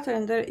nice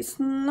pattern. There is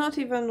not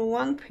even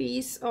one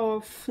piece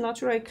of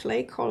natural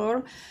clay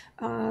color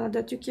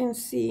that you can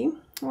see.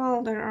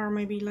 Well, there are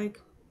maybe like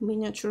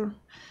miniature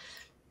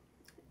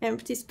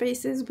empty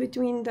spaces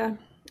between the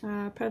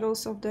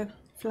petals of the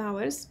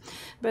flowers,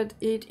 but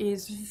it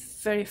is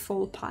very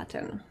full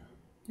pattern.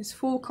 It's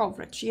full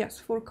coverage. Yes,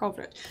 full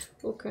coverage.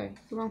 Okay,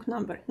 wrong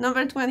number.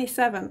 Number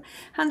 27,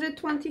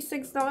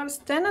 $126,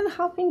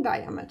 10.5 in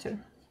diameter.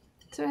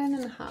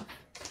 10.5.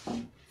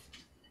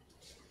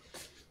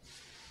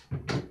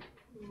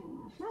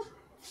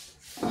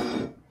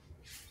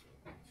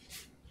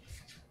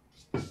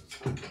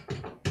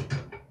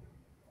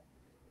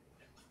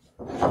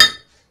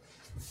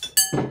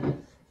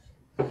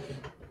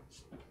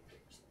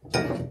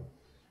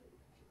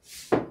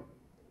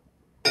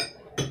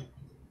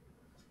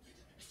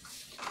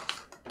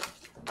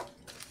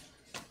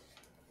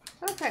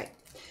 Okay,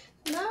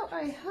 now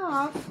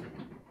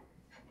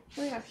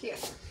we have here.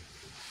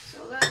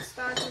 So let's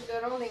start with the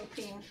rolling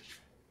pin.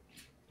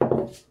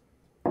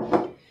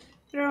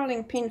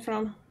 Rolling pin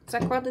from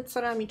Zakłady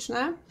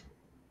Ceramiczne.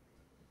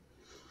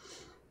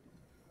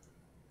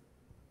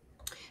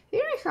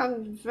 Here I have a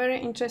very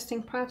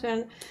interesting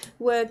pattern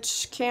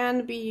which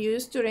can be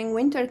used during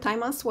winter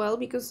time as well,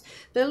 because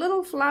the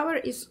little flower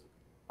is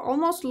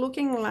almost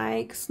looking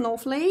like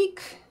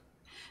snowflake,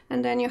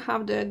 and then you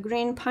have the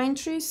green pine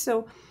trees,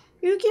 so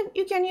you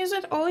can use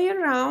it all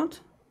year round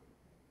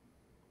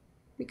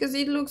because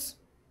it looks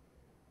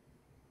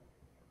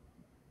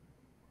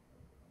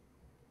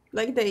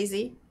like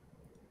daisy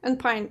and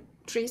pine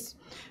trees.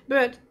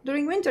 But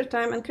during winter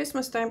time and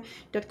Christmas time,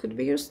 that could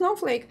be your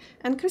snowflake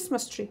and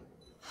Christmas tree.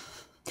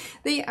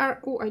 They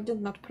are, oh, I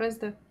did not press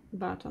the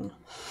button.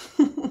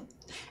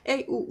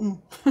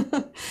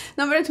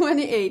 Number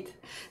 28.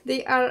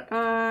 They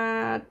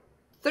are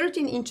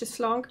 13 inches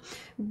long.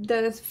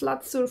 The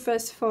flat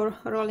surface for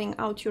rolling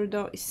out your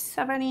dough is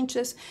 7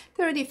 inches,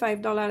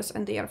 $35,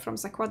 and they are from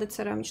Zakłady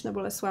Ceramiczne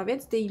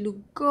Bolesławiec. They look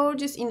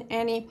gorgeous in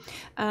any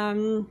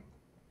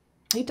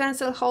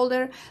utensil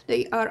holder.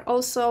 They are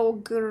also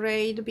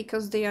great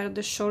because they are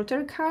the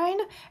shorter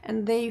kind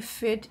and they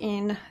fit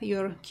in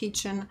your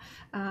kitchen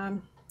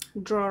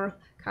drawer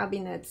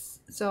cabinets.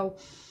 So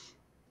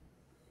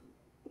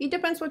it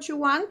depends what you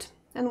want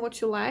and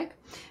what you like,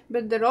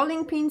 but the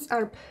rolling pins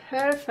are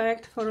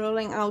perfect for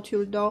rolling out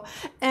your dough.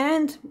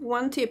 And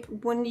one tip,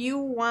 when you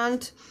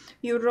want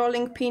your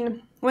rolling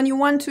pin, when you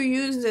want to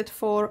use it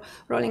for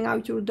rolling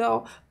out your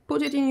dough,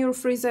 put it in your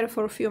freezer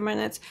for a few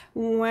minutes.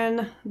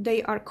 When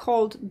they are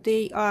cold,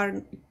 they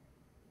are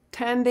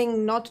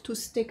tending not to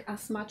stick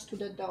as much to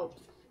the dough.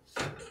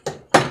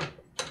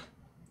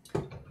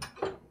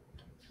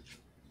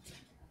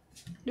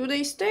 Do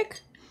they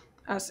stick?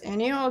 As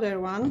any other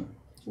one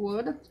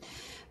would,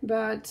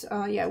 but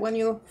yeah, when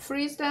you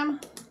freeze them,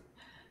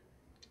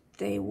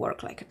 they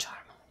work like a charm.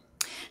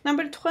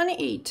 Number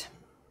 28.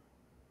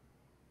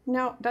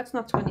 No, that's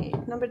not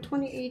 28. Number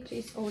 28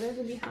 is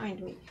already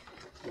behind me.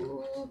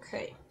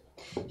 Okay,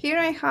 here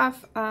I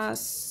have a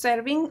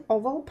serving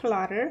oval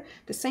platter,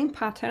 the same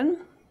pattern,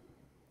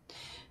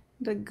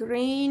 the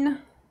green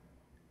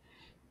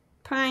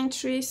pine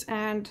trees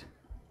and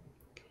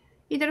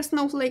either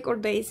snowflake or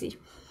daisy.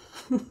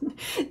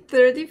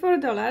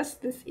 $34.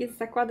 This is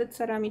zakłady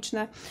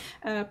ceramiczne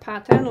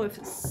pattern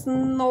with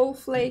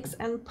snowflakes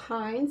and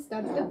pines.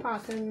 That's the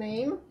pattern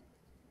name.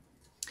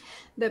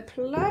 The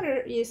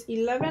platter is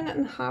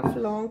 11.5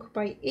 long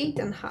by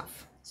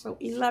 8.5. So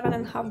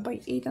 11.5 by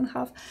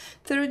 8.5.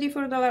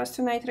 $34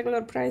 tonight.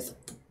 Regular price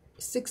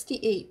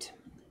 $68.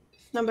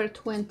 Number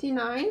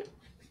 29.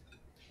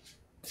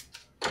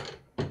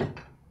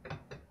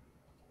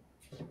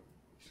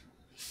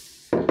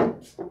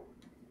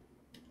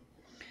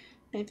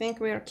 I think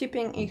we are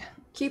keeping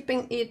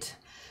it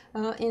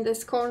in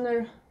this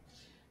corner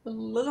a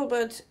little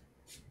bit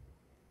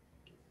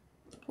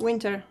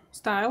winter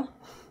style,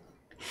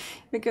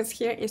 because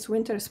here is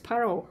winter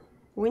sparrow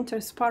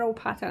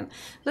pattern.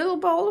 Little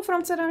bowl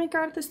from Ceramika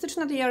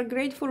Artystyczna. They are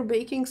great for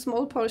baking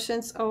small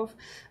portions of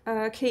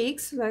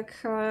cakes, like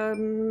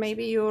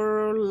maybe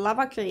your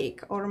lava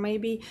cake, or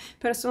maybe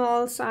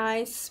personal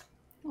size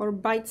or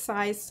bite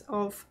size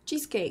of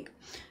cheesecake,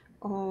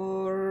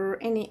 or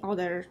any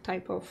other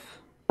type of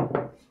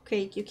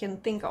cake you can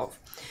think of.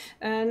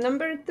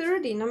 Number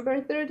 30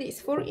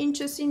 is 4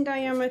 inches in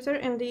diameter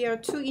and they are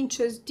 2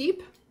 inches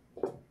deep,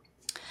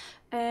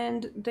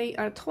 and they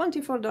are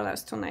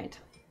 $24 tonight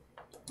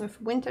with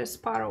winter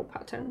sparrow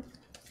pattern.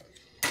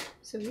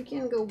 So we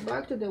can go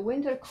back to the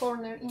winter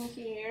corner in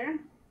here,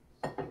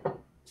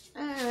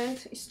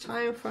 and it's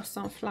time for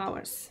some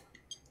flowers.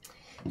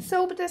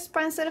 Soap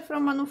dispenser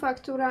from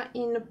Manufaktura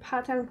in a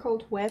pattern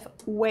called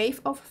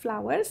Wave of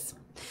Flowers.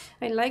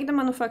 I like the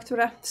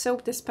Manufaktura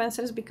soap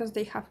dispensers because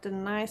they have the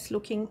nice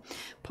looking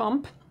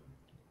pump.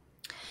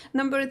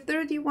 Number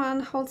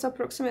 31 holds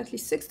approximately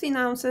 16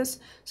 ounces.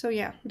 So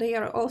yeah, they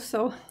are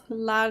also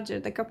larger.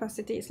 The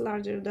capacity is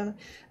larger than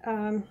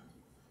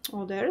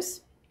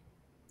others.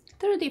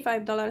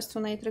 $35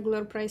 tonight.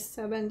 Regular price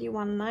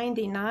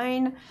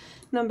 $71.99.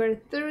 Number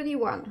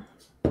 31.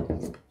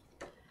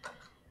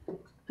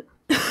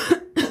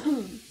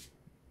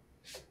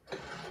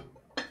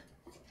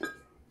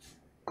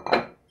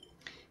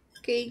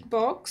 Cake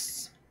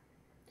box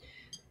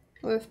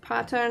with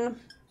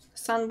pattern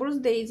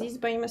Sunburst Daisies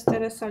by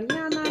Mr.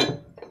 Saliana.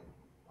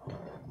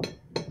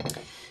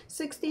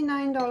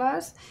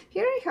 $69.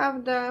 Here I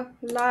have the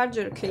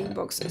larger cake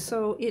box,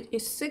 so it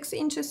is 6.5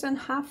 inches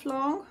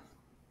long,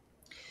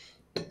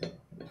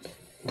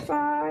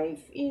 5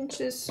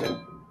 inches.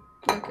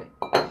 Okay,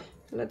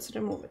 let's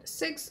remove it.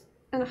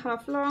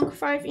 6.5 long,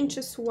 5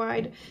 inches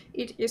wide.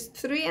 It is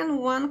 3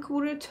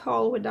 1/4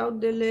 tall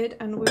without the lid,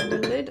 and with the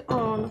lid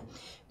on,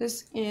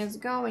 this is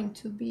going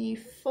to be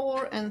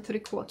 4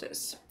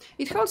 3/4.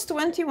 It holds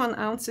 21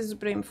 ounces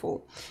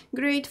brimful.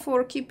 Great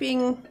for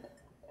keeping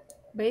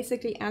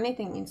basically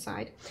anything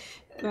inside,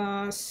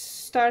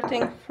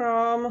 starting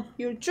from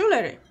your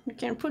jewelry. You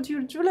can put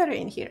your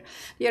jewelry in here.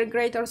 They are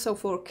great also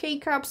for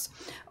K-cups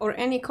or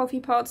any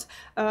coffee pots,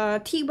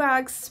 tea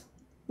bags.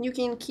 You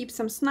can keep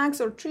some snacks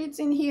or treats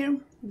in here,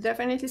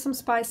 definitely some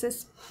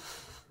spices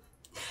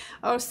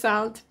or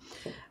salt,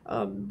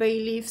 bay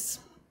leaves,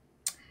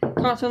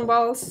 cotton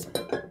balls,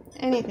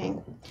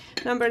 anything.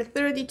 Number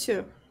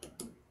 32.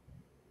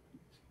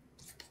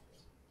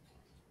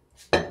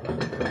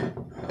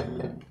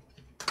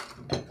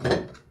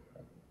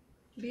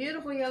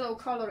 Beautiful yellow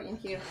color in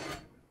here.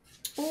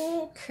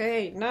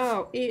 Okay,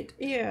 now it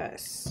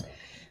is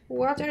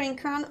watering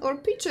can or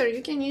pitcher.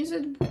 You can use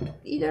it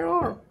either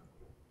or,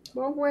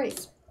 both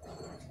ways.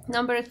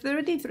 Number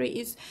 33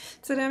 is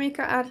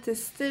Ceramika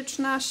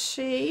Artystyczna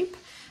shape,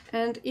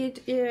 and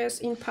it is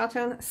in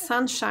pattern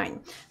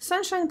Sunshine.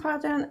 Sunshine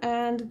pattern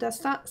and the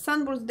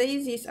Sunburst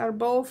Daisies are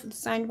both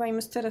designed by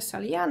Mr.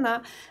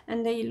 Saliana,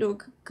 and they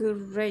look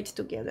great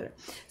together.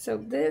 So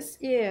this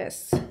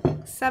is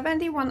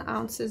 71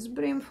 ounces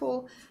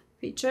brimful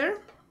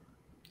pitcher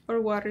or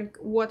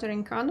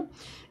watering can,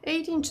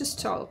 8 inches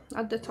tall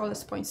at the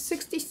tallest point.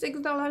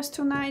 $66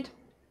 tonight.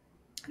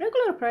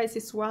 Regular price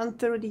is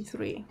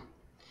 $133.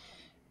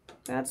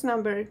 That's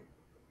number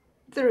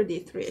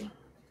 33.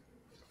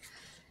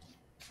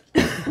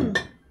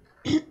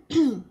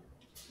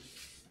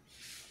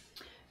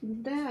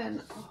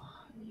 Then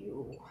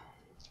you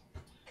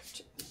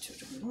to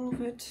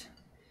remove it,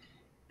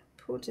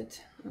 put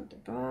it on the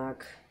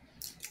back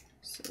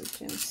so you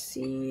can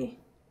see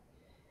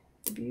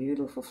the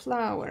beautiful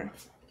flower.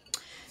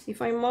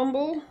 If I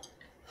mumble,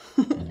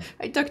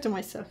 I talk to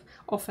myself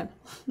often.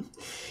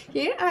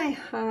 Here I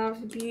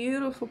have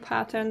beautiful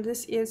pattern.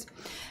 This is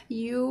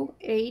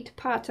U8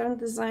 pattern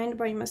designed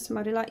by Miss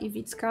Maryla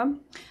Iwicka,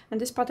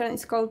 and this pattern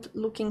is called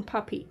Looking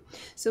Puppy.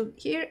 So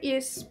here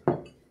is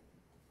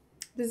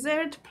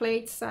dessert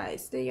plate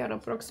size. They are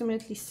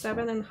approximately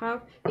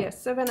 7.5,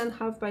 yes,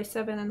 7.5 by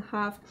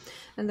 7.5,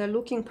 and the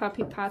Looking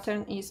Puppy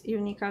pattern is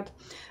unique at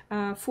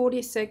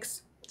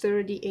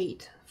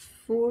 4638.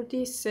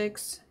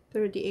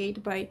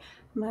 4638 by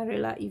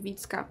Maryla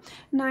Iwicka.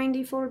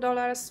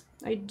 $94.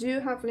 I do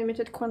have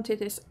limited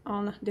quantities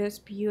on this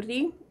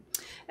beauty,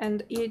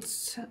 and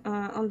it's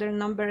under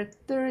number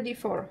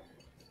 34.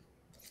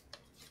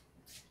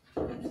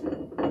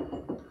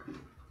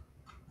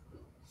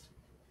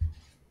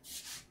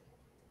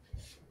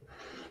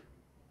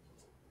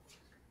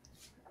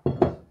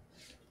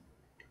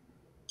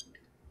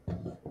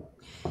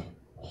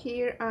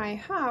 Here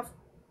I have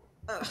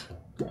a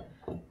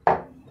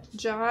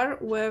jar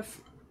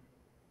with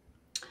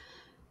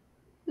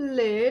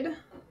lid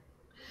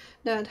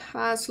that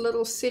has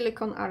little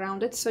silicone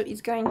around it, so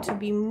it's going to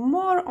be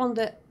more on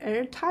the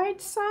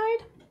airtight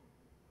side.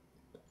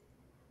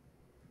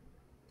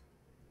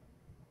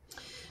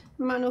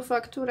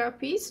 Manufactura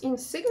piece in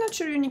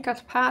signature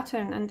unicat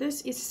pattern, and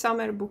this is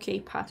summer bouquet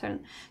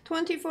pattern.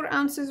 24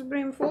 ounces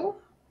brimful,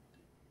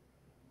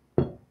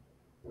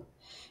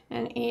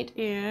 and it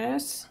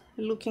is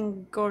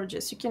looking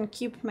gorgeous. You can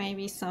keep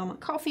maybe some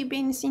coffee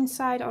beans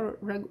inside,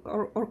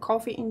 or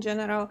coffee in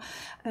general,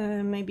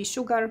 maybe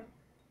sugar,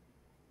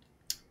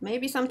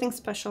 maybe something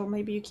special.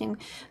 Maybe you can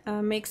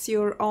mix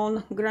your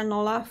own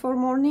granola for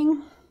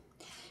morning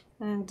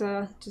and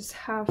just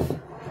have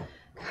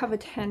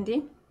it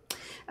handy.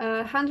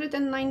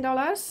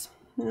 $109,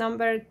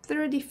 number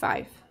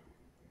 35.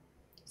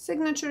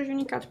 Signature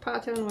unicat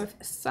pattern with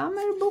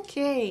summer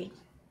bouquet.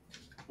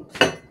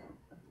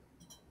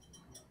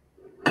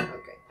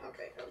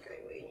 Okay,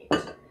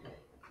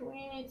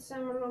 we need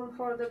some room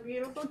for the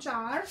beautiful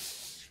jar.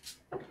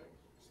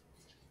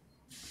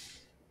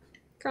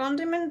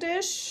 Condiment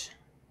dish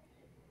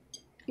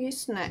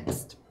is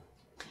next.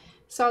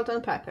 Salt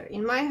and pepper.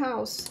 In my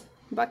house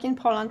back in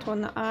Poland,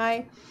 when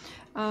I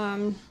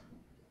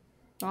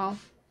well,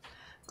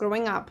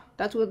 growing up,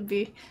 that would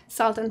be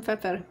salt and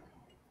pepper,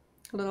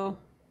 little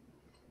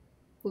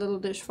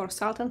dish for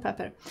salt and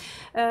pepper.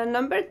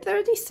 Number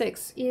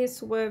 36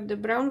 is with the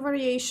brown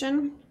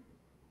variation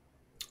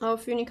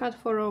of Unicat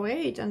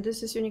 408, and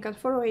this is Unicat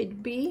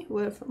 408B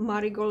with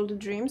Marigold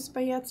Dreams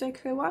by Jacek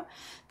Chyła.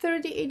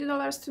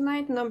 $38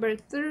 tonight. Number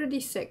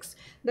 36.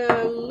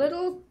 The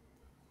little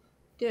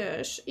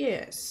dish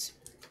is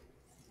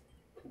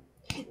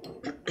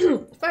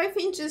 5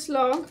 inches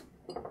long.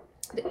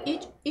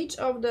 Each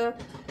of the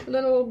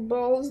little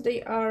balls,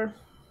 they are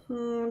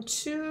 2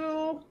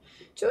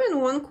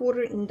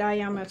 1/4 in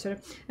diameter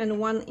and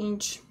 1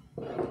 inch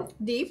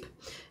deep,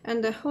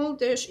 and the whole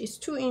dish is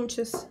 2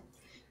 inches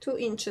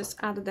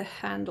at the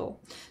handle,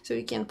 so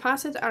you can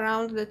pass it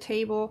around the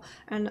table,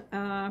 and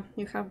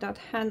you have that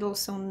handle,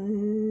 so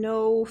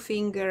no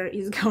finger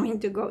is going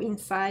to go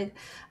inside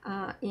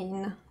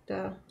in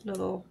the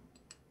little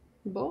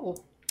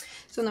bowl.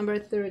 So number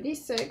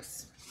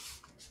 36.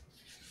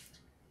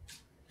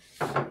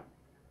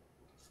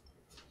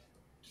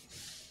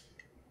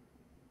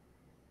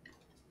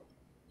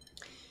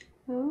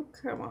 Oh,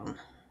 come on.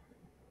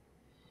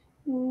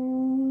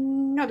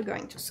 Not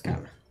going to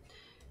scan.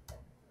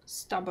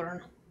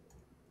 Stubborn.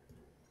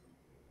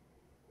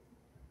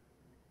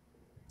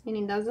 And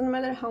it doesn't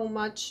matter how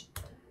much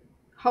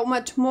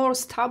more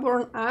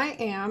stubborn I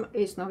am,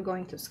 it's not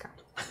going to scan.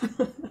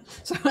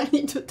 So I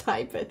need to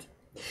type it.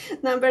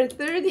 Number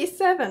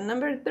 37.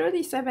 Number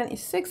 37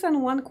 is 6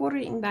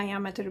 1/4 in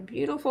diameter.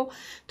 Beautiful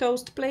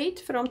toast plate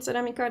from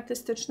Ceramika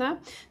Artystyczna.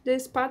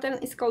 This pattern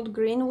is called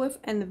Green with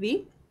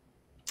Envy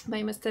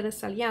by Mr.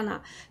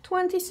 Saliana.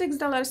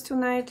 $26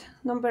 tonight.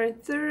 Number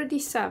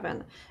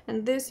 37,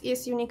 and this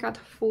is Unicat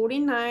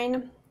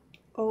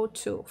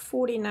 4902.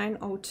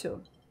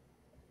 4902.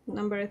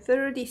 Number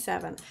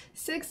 37.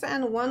 6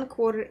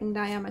 1/4 in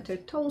diameter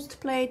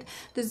toast plate,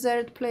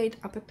 dessert plate,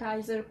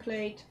 appetizer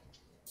plate.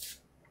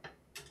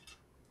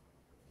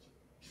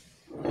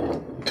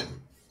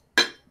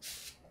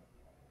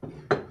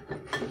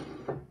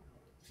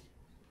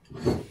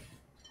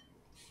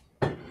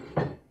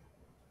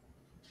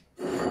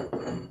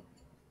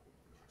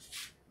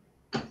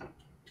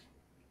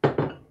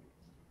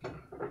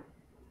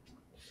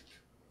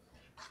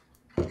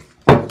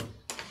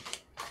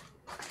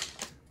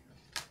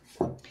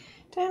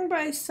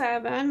 By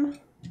 7,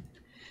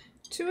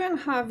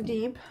 2.5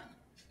 deep,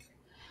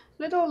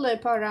 little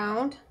lip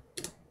around,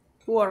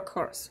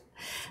 workhorse.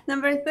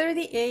 Number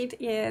 38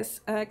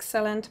 is an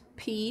excellent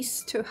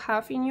piece to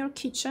have in your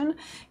kitchen.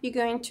 You're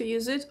going to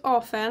use it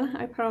often,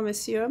 I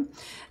promise you.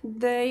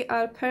 They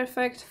are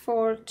perfect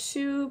for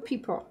 2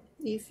 people.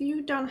 If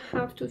you don't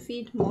have to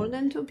feed more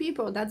than 2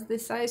 people, that's the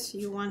size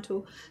you want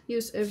to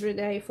use every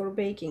day for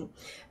baking.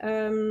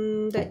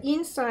 The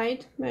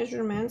inside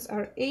measurements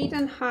are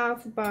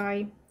 8.5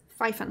 by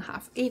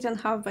 5.5,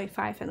 8.5 by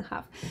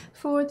 5.5.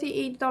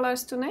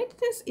 $48 tonight.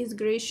 This is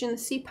Grecian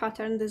sea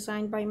pattern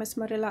designed by Miss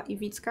Maryla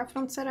Iwicka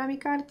from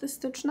Ceramika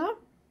Artystyczna.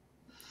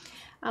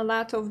 A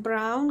lot of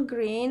brown,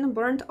 green,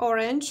 burnt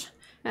orange,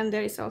 and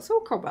there is also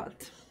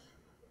cobalt.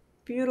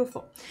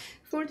 Beautiful.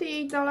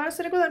 $48,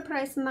 regular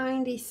price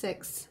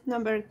 $96.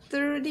 Number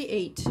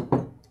 38.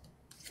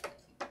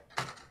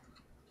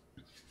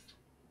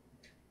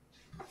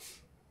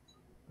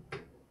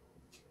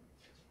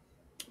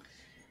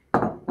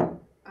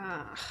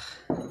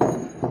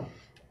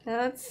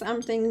 That's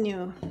something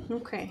new.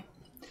 Okay.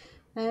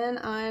 And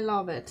I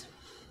love it.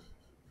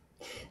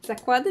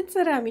 Zakłady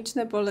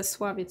ceramiczne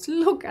Bolesławiec.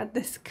 Look at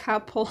this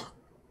couple.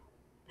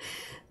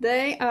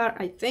 They are,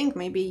 I think,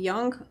 maybe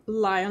young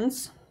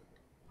lions.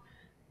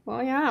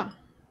 Well, yeah.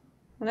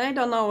 And I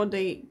don't know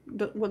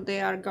what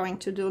they are going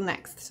to do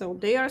next. So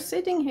they are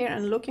sitting here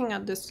and looking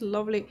at this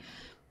lovely,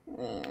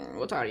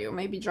 what are you,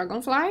 maybe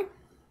dragonfly?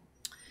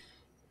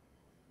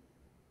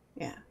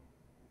 Yeah,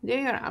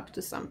 they are up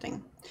to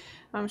something,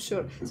 I'm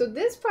sure. So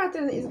this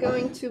pattern is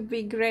going to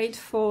be great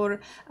for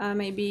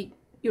maybe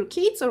your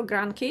kids or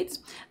grandkids.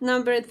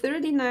 Number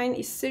 39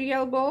 is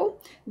cereal bowl.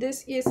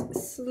 This is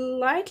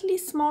slightly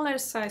smaller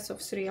size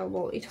of cereal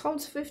bowl. It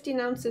holds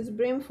 15 ounces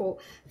brimful,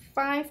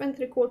 5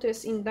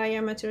 3/4 in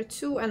diameter,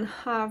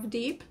 2.5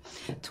 deep.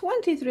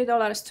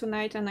 $23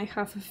 tonight, and I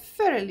have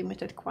very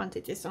limited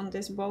quantities on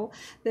this bowl.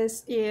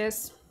 This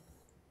is,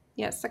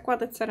 yes,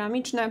 zakłady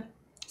ceramiczne,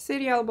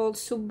 cereal bowl,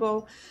 soup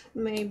bowl,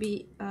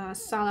 maybe a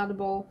salad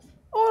bowl,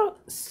 or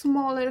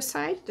smaller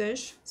side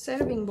dish,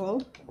 serving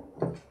bowl.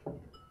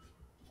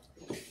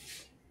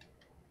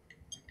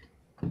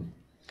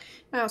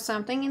 Now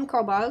something in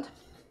cobalt,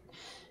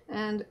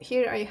 and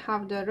here I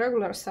have the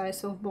regular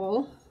size of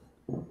bowl,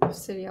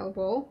 cereal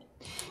bowl.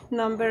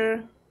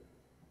 Number,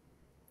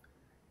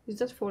 is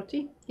that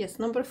 40? Yes,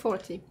 number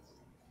 40.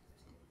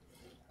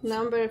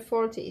 Number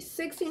 40 is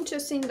 6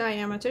 inches in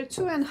diameter,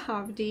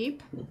 2.5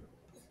 deep.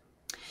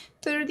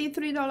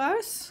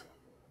 $33.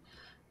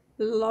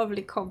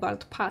 Lovely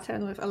cobalt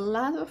pattern with a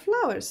lot of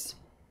flowers.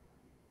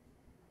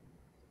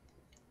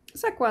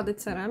 Zakłady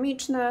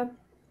ceramiczne.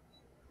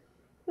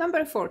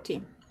 Number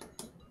 40.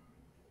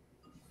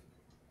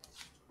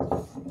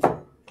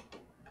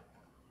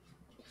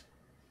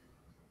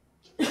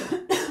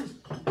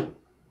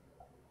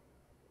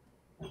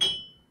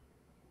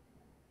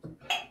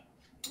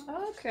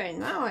 Okay,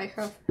 now I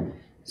have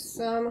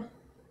some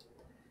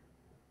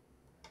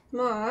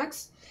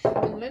mugs,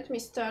 and let me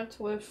start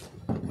with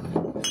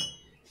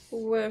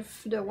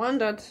the one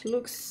that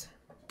looks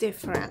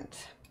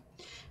different.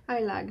 I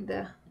like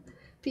the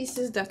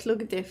pieces that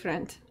look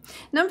different.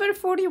 Number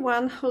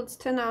 41 holds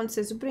 10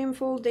 ounces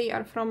brimful. They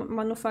are from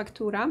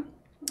Manufaktura,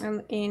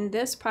 and in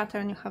this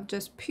pattern you have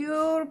just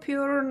pure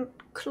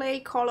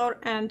clay color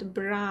and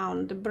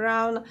brown. The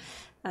brown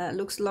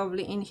looks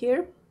lovely in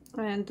here,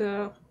 and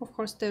of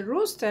course the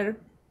rooster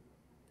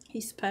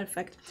is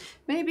perfect.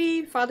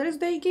 Maybe Father's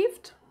Day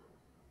gift?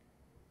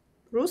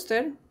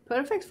 Rooster,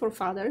 perfect for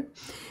father.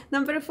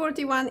 Number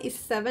 41 is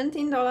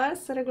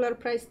 $17, regular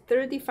price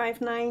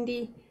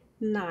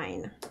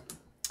 $35.99.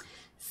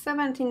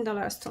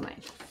 $17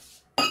 tonight.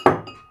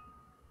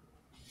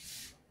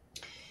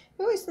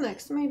 Who is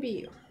next? Maybe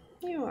you.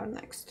 You are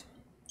next.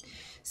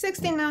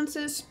 16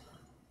 ounces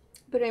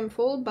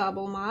brimful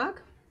bubble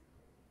mug.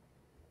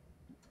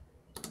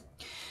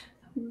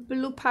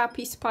 Blue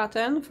Puppies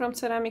pattern from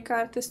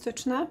Ceramika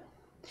Artystyczna.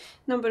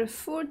 Number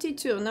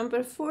 42.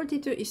 Number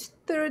 42 is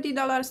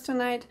 $30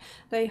 tonight.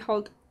 They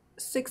hold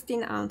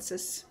 16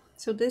 ounces.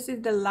 So this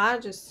is the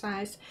largest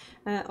size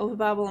of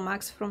bubble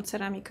mugs from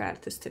Ceramika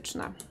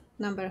Artystyczna.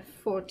 Number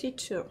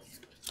 42.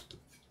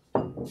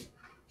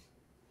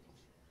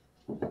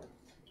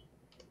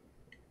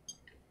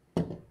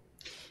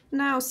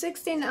 Now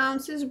 16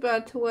 ounces,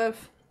 but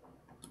with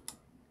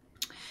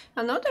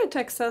another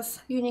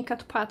Texas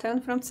Unicat pattern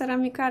from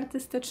Ceramika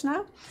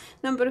Artystyczna.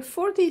 Number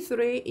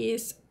 43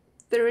 is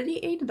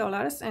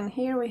 $38, and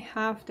here we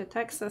have the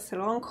Texas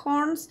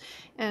Longhorns,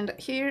 and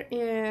here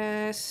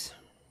is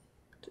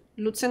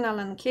Lucyna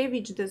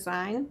Lankiewicz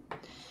design.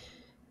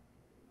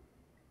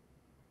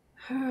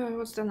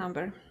 What's the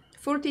number?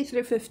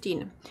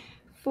 43.15.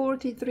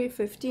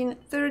 43.15,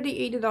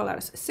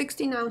 $38,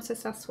 16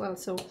 ounces as well.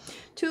 So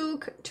two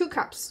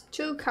cups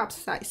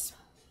size.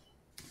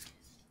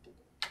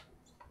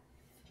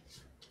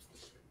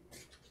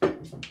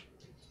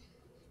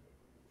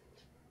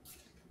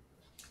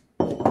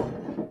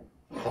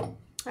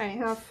 I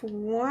have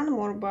one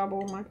more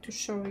bubble mug to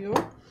show you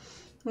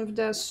with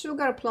the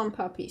sugar plum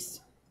puppies.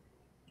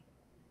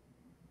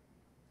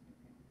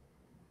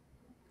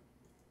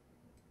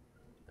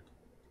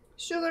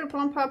 Sugar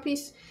plum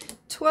puppies,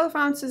 12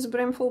 ounces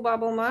brimful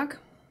bubble mug,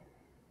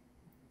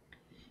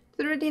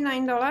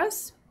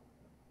 $39.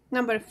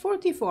 Number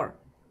 44,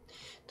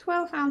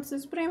 12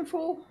 ounces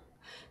brimful.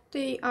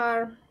 They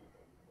are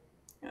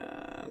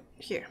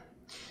here.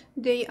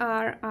 They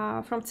are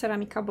from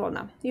Ceramica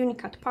Bona,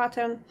 unicut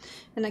pattern.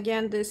 And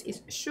again, this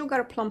is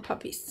sugar plum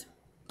puppies.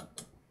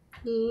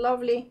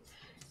 Lovely,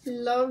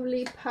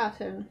 lovely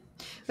pattern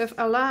with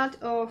a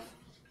lot of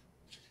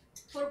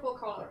purple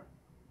color.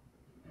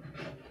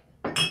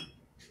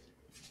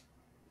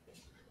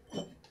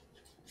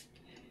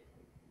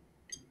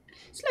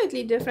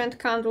 Slightly different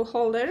candle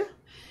holder,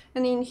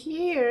 and in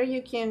here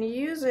you can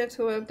use it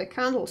with the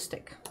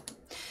candlestick.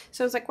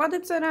 So zakłady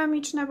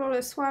ceramiczne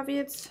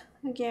Bolesławiec,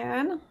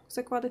 again,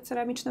 zakłady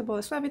ceramiczne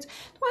Bolesławiec,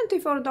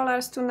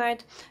 $24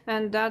 tonight,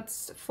 and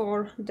that's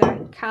for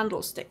the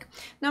candlestick.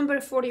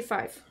 Number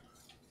 45,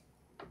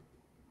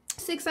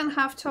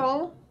 6.5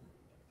 tall,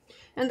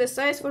 and the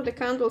size for the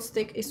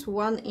candlestick is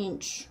 1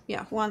 inch.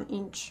 Yeah, 1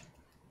 inch.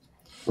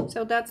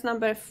 So that's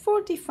number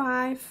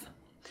 45.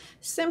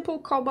 Simple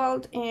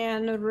cobalt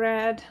and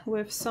red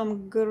with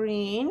some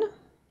green.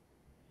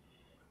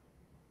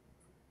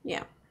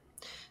 Yeah,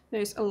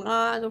 there's a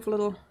lot of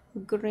little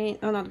green,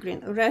 oh not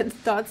green, red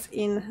dots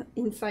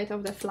inside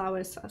of the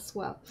flowers as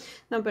well.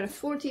 Number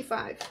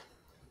 45.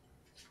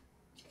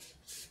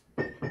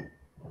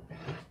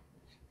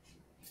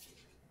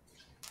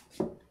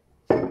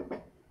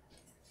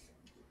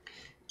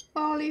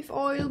 Olive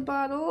oil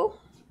bottle.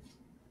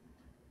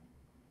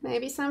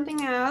 Maybe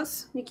something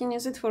else. You can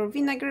use it for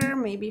vinegar,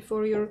 maybe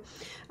for your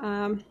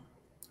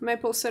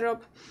maple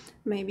syrup,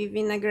 maybe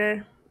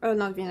vinegar, oh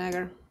not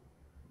vinegar,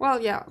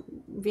 well yeah,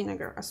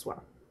 vinegar as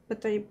well,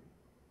 but I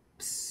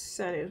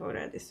said it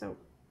already, so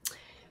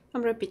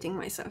I'm repeating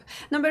myself.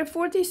 Number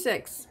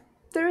 46,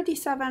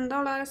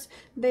 $37.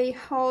 They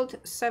hold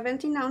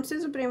 17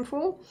 ounces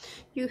brimful.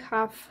 You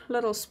have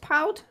little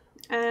spout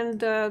and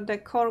the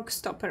cork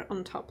stopper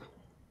on top.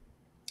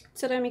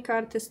 Ceramika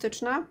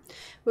artystyczna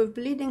with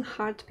bleeding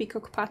heart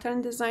peacock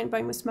pattern designed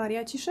by Miss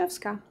Maria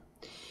Ciszewska.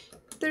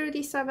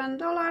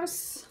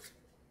 $37.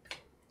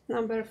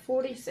 Number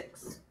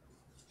 46.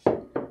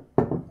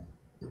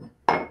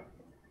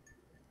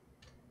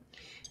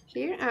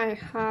 Here I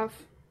have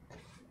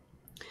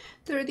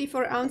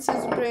 34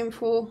 ounces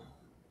brimful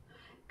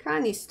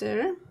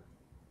canister.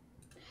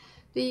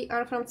 They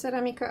are from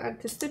Ceramika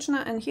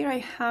Artystyczna, and here I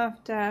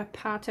have the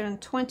pattern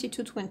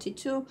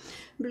 2222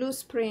 Blue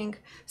Spring,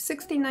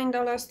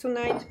 $69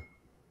 tonight.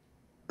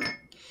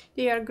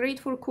 They are great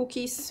for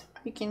cookies.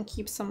 You can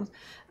keep some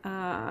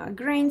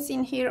grains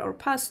in here or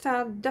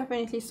pasta,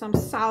 definitely some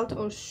salt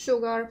or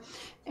sugar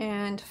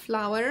and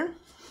flour.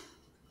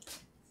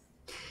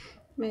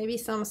 Maybe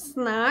some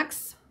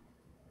snacks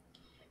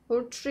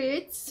or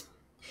treats.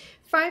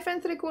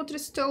 5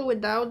 3/4 tall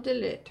without the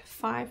lid.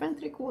 5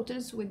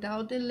 3/4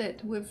 without the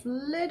lid, with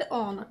lid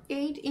on,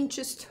 8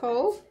 inches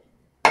tall.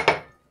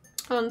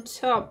 On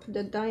top,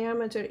 the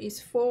diameter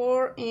is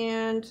 4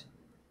 and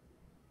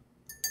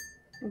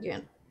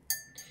again.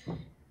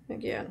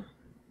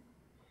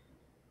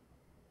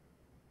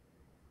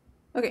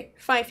 Okay,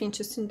 5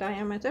 inches in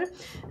diameter,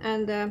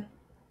 and the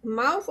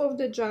mouth of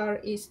the jar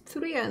is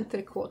 3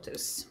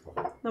 3/4.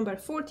 Number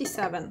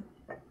 47.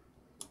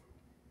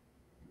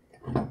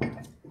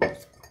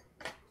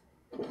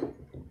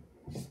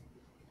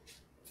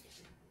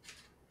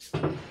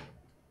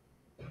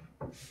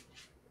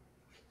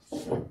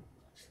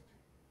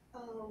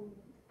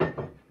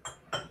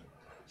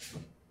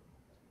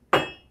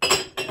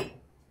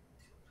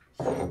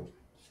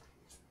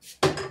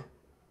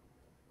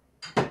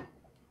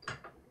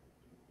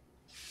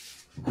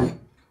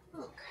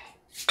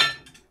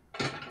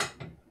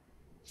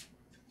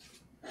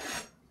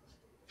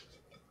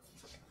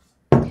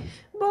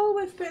 Bowl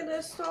with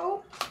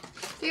pedestal.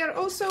 They are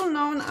also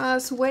known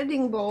as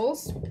wedding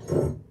bowls.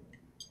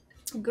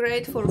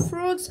 Great for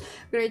fruits,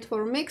 great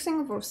for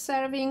mixing, for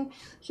serving.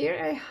 Here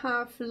I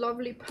have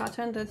lovely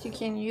pattern that you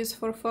can use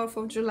for 4th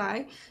of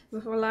July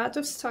with a lot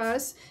of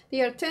stars.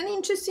 They are 10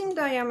 inches in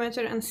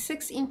diameter and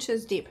 6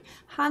 inches deep.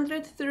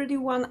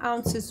 131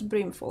 ounces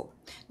brimful.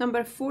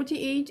 Number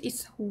 48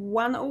 is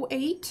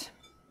 108.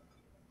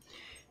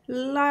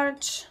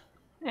 Large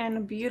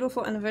and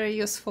beautiful and very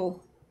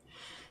useful.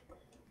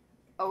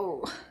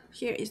 Oh,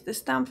 here is the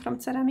stamp from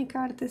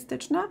Ceramika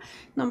Artystyczna.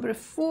 Number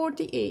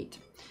 48.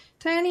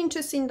 10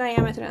 inches in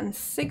diameter and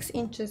 6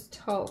 inches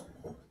tall.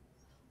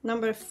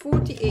 Number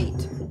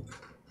 48.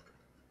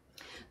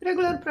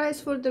 Regular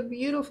price for the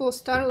beautiful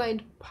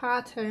starlight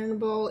pattern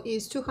bowl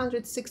is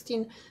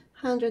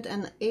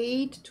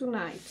 $216.08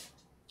 tonight.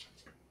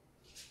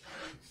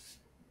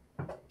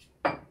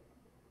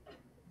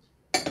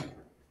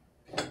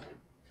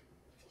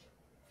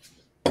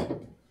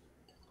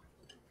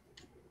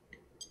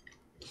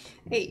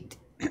 Eight.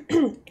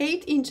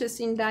 8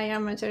 inches in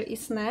diameter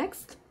is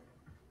next.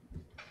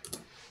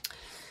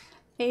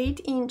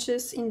 8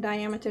 inches in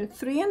diameter,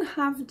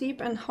 3.5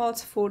 deep, and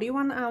holds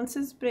 41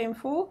 ounces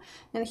brimful.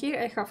 And here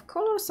I have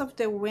Colors of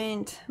the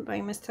Wind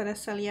by Mr.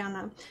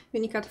 Saliana,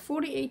 unique at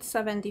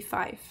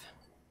 $48.75.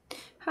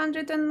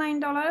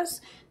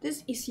 $109.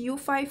 This is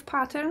U5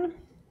 pattern,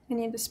 and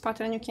in this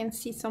pattern you can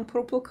see some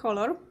purple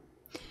color.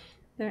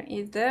 There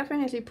is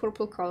definitely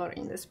purple color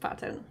in this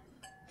pattern.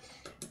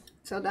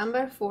 So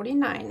number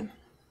 49.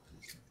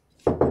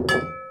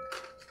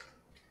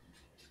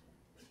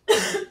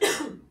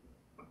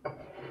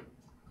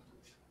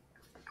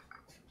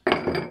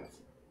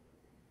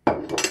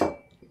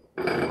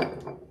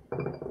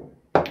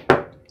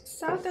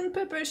 Salt and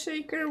pepper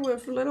shaker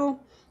with little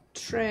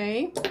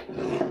tray.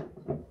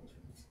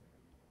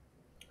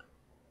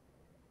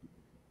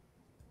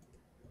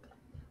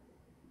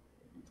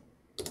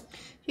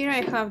 Here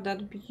I have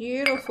that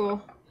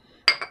beautiful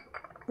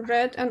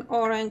red and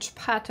orange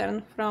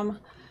pattern from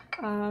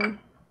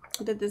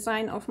the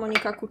design of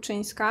Monika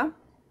Kuczyńska.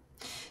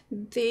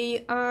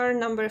 They are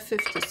number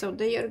 50, so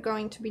they are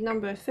going to be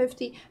number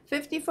 50.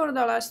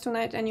 $54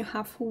 tonight, and you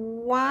have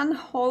 1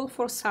 hole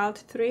for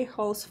salt, 3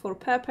 holes for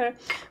pepper.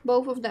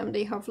 Both of them,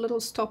 they have little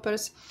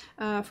stoppers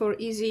for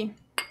easy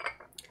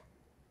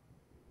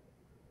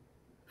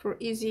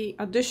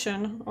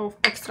addition of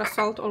extra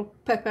salt or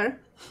pepper.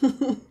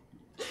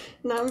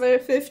 Number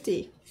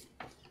 50.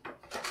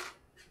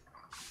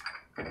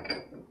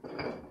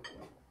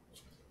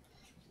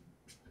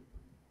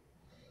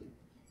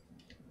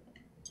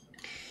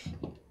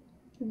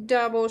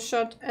 Double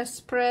shot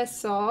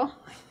espresso,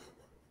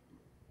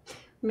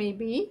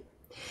 maybe.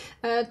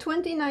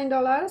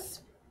 $29.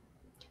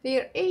 They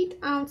are 8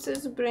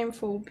 ounces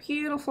brimful,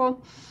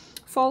 beautiful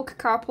folk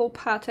couple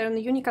pattern,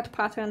 unique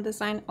pattern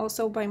design,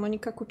 also by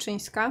Monika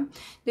Kuczyńska.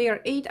 They are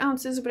 8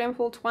 ounces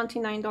brimful,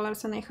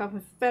 $29, and I have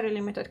very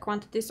limited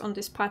quantities on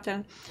this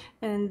pattern,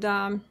 and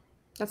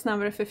that's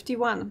number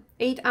 51.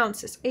 8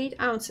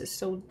 ounces,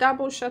 so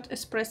double shot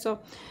espresso,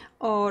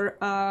 or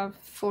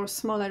for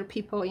smaller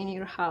people in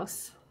your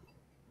house,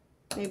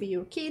 maybe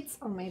your kids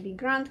or maybe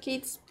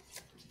grandkids.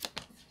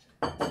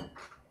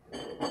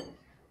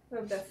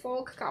 With the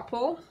folk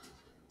couple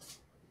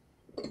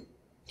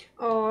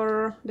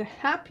or the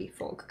happy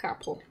folk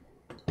couple,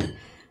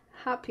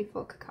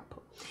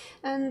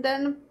 and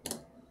then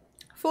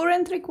 4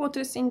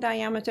 3/4 in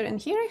diameter. And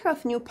here I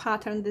have new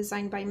pattern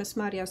designed by Miss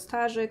Maria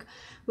Starzyk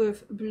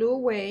with blue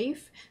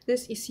wave.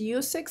 This is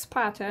U6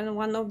 pattern,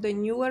 one of the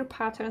newer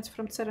patterns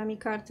from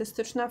Ceramika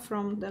Artystyczna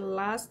from the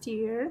last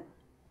year.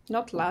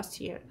 Not last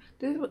year,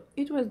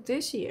 it was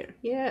this year,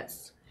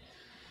 yes.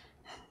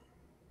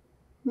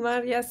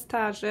 Maria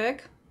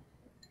Starzyk.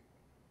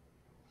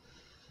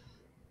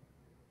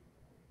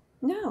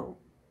 No,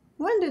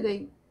 when did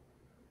they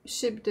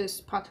ship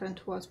this pattern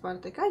to us,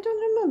 Bartek? I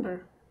don't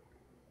remember.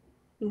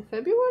 In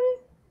February?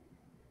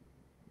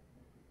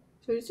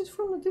 So is it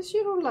from this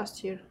year or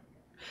last year?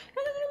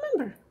 I don't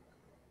remember.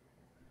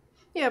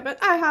 Yeah, but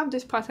I have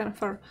this pattern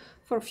for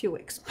a few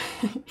weeks.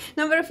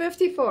 Number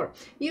 54,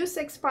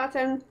 U6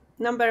 pattern,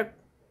 number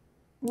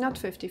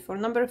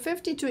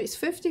 52 is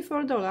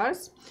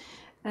 $54,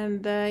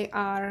 and they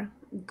are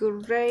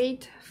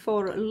great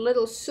for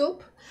little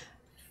soup.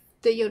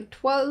 They are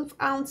 12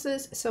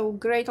 ounces, so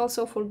great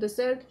also for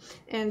dessert,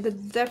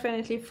 and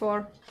definitely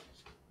for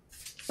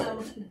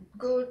some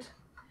good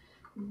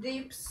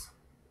dips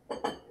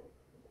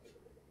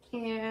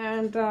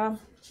and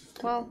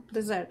well,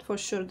 dessert, for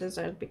sure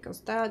dessert,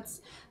 because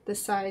that's the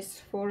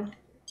size for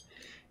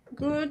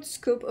good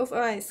scoop of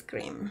ice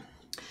cream.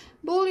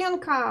 Bouillon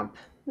cup,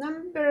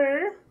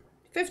 number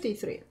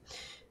 53.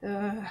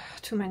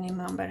 Too many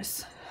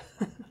numbers.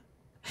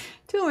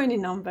 Too many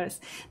numbers.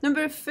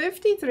 Number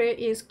 53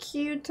 is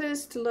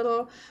cutest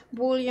little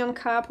bouillon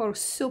cup or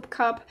soup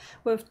cup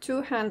with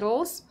 2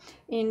 handles.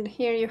 In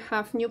here you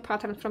have new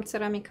pattern from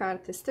Ceramika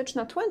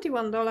Artystyczna,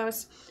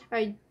 $21.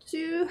 I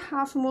do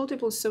have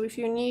multiples, so if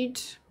you need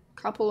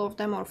a couple of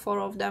them or 4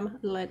 of them,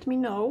 let me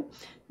know.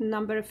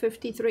 Number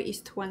 53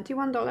 is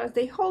 $21.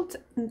 They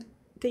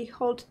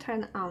hold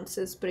 10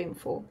 ounces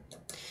brimful.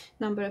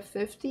 Number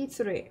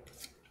 53.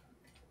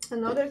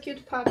 Another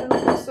cute pattern,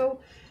 also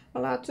a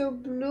lot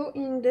of blue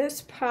in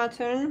this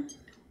pattern,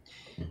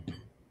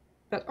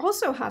 but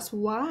also has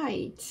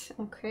white.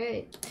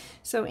 Okay,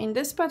 so in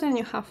this pattern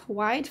you have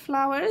white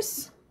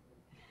flowers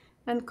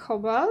and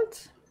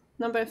cobalt.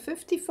 Number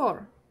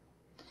 54.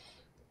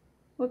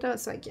 What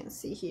else I can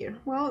see here?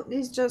 Well,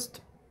 it's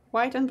just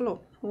white and blue,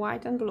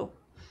 white and blue.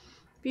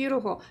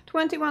 Beautiful.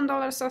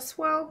 $21 as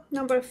well.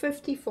 Number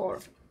 54.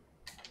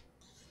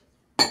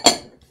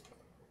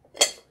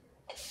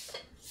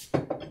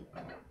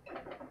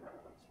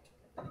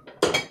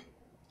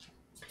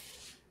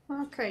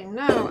 Okay,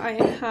 now I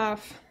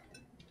have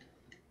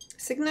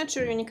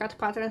signature unique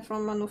pattern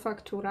from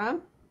Manufaktura.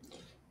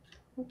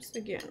 Oops,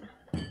 again.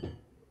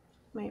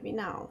 Maybe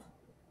now.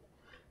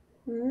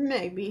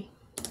 Maybe.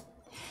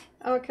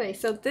 Okay,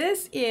 so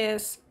this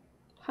is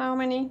how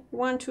many?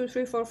 1, 2,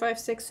 3, 4, 5,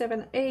 6,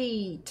 7,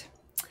 8.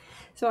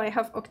 So I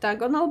have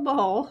octagonal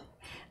ball,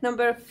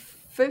 number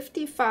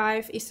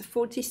 55 is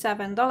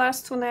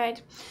 $47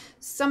 tonight.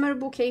 Summer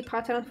bouquet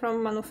pattern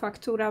from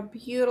Manufaktura,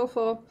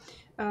 beautiful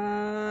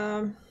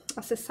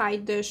as a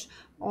side dish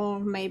or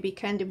maybe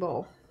candy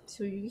bowl.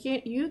 So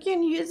you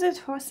can use it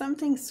for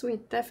something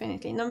sweet,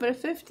 definitely. Number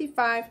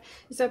 55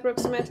 is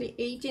approximately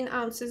 18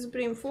 ounces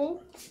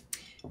brimful.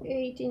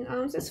 18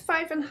 ounces,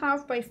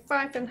 5.5 by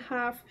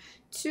 5.5,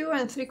 2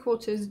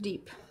 3/4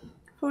 deep.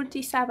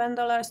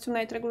 $47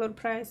 tonight. Regular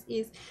price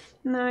is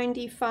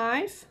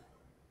 $95.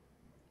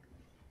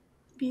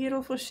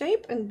 Beautiful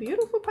shape and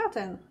beautiful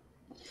pattern.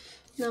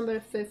 Number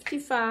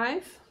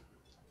 55.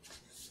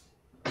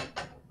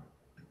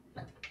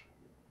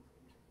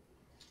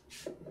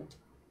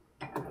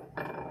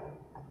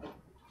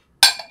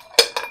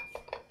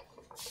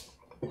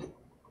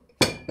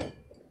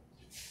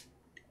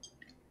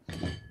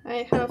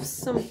 I have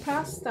some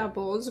pasta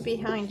bowls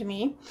behind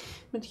me,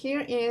 but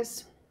here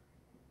is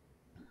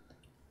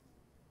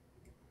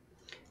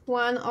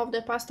one of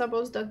the pasta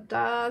bowls that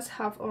does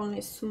have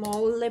only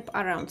small lip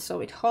around, so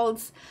it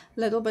holds a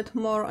little bit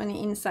more on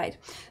the inside.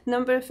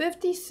 Number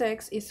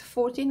 56 is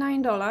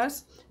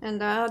 $49,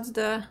 and that's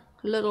the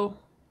little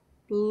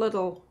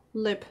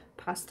lip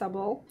pasta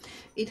bowl.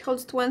 It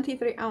holds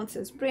 23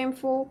 ounces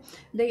brimful.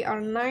 They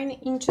are 9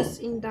 inches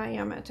in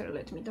diameter.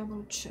 Let me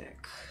double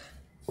check.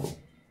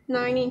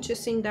 9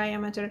 inches in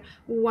diameter,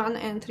 1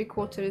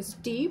 3/4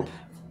 deep.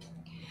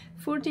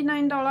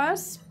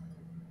 $49.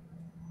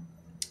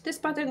 This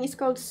pattern is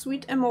called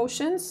Sweet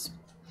Emotions.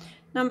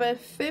 Number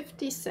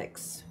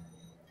 56.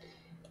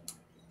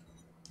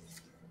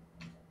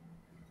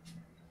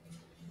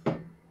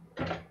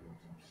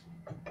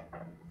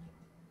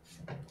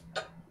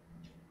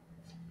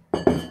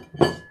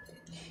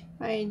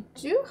 I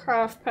do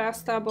have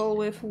pasta bowl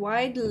with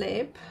wide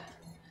lip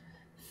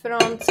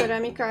from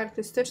Ceramika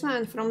Artystyczna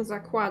and from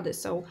Zakłady.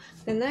 So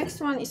the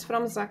next one is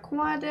from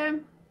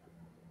Zakłady.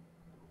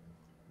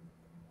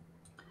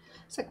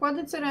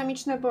 Zakłady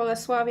ceramiczne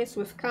Bolesławiec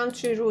with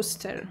country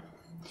rooster.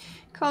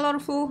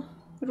 Colorful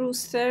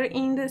rooster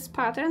in this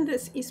pattern.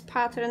 This is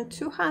pattern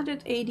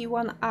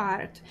 281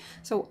 art.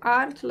 So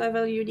art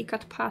level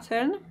unicat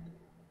pattern.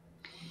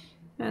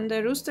 And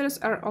the roosters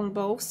are on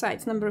both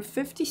sides. Number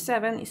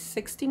 57 is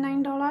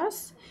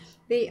 $69.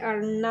 They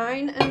are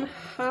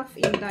 9.5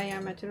 in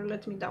diameter.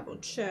 Let me double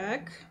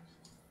check.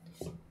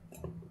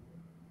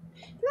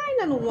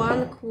 9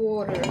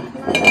 1/4.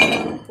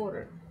 9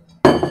 1/4.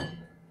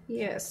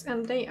 Yes,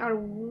 and they are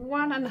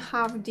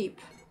 1.5 deep.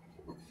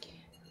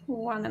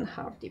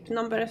 1.5 deep.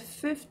 Number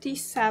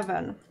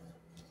 57.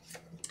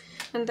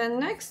 And the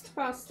next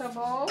pasta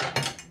bowl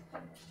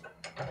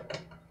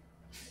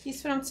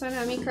is from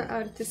Ceramika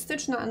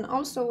Artystyczna and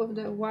also with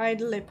the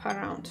wide lip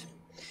around.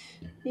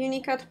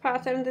 Unicat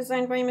pattern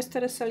designed by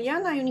Mr.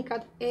 Seliana,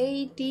 Unicat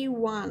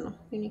 81.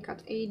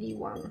 Unicat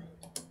 81.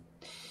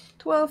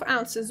 12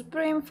 ounces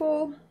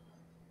brimful.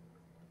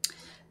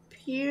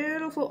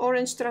 Beautiful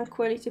orange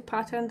tranquility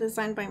pattern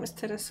designed by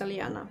Mr.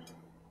 Seliana.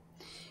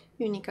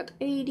 Unicat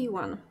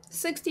 81.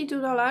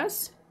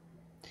 $62.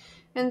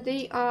 And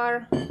they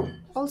are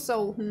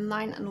also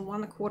 9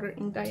 1/4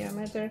 in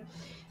diameter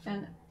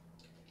and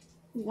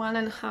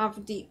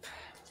 1.5 deep.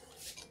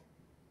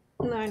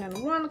 9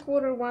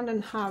 1/4,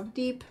 1.5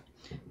 deep,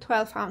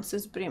 12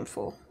 ounces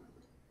brimful.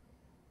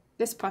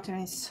 This pattern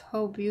is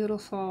so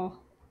beautiful.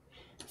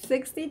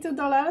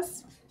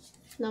 $62.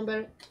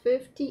 Number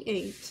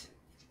 58.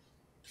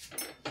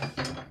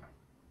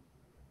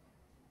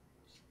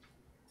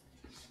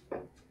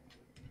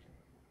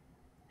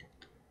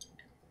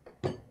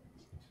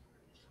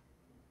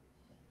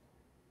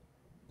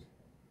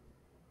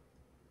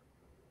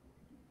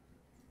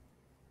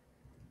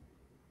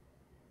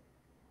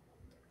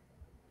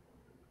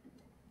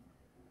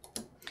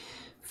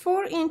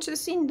 Four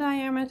inches in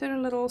diameter,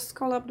 little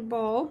scalloped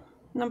bowl.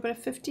 Number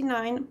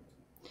 59.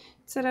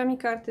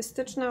 Ceramika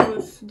Artystyczna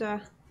with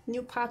the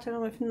new pattern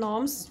with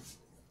gnomes.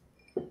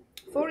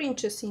 4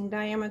 inches in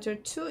diameter,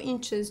 2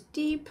 inches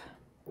deep.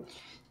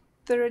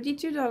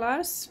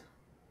 $32.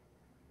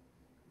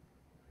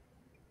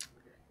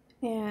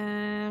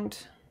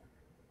 And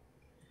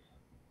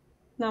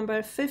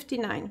number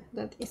 59.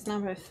 That is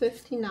number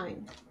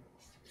 59.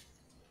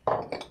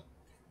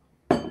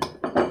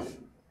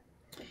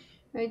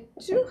 I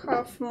do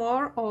have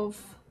more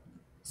of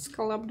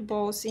scalloped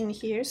balls in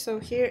here. So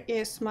here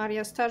is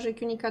Maria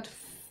Starzyk Unicat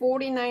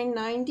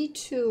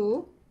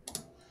 49.92.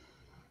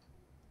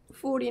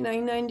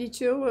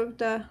 49.92 with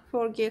the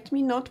Forget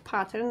Me Not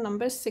pattern,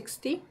 number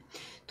 60.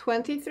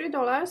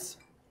 $23.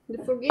 The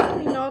Forget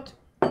Me Not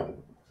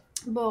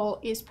ball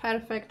is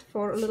perfect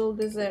for a little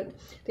dessert.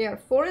 They are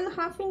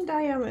 4.5 in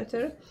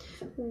diameter,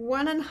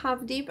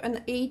 1.5 deep,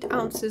 and 8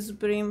 ounces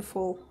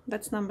brimful.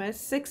 That's number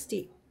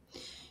 60.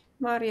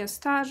 Maria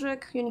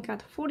Starzyk,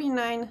 Unicat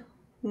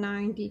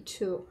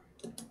 49.92.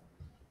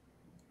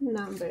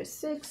 Number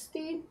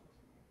 60.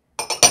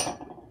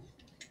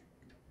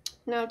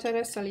 Now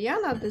Teresa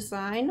Liana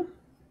design.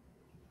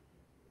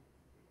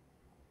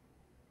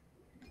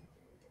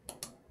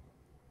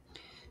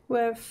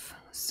 With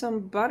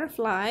some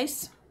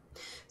butterflies.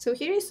 So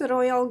here is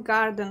Royal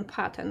Garden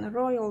pattern.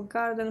 Royal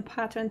Garden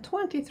pattern,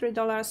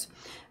 $23.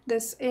 The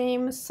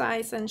same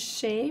size and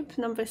shape,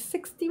 number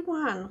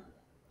 61.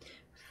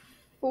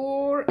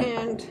 4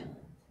 and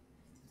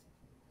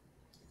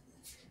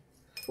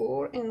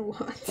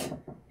what?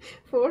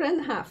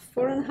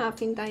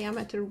 4.5 in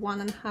diameter,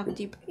 1.5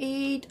 deep,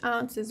 8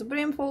 ounces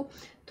brimful,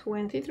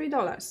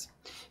 $23.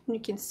 And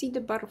you can see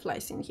the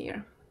butterflies in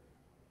here.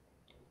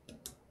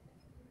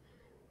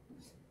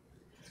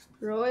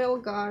 Royal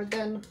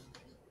Garden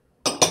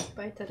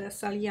by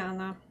Teresa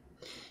Liana.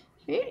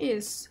 Here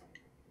is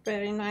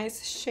very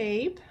nice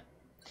shape.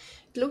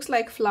 It looks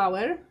like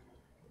flower.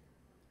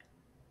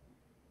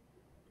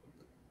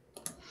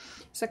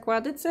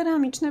 Zakłady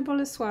ceramiczne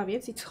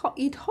Bolesławiec.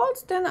 It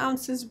holds 10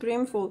 ounces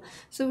brimful,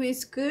 so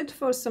it's good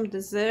for some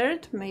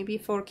dessert, maybe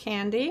for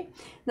candy.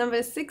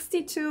 Number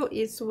 62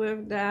 is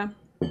with the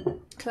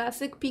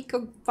classic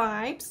peacock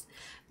vibes.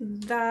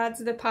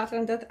 That's the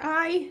pattern that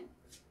I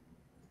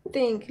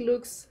think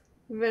looks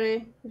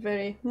very,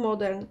 very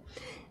modern.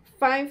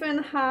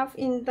 5.5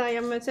 in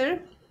diameter,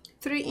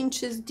 3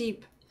 inches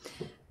deep.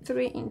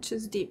 3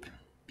 inches deep.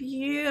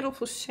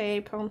 Beautiful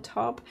shape on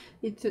top.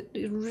 It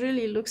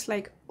really looks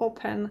like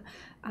open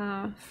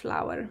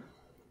flower.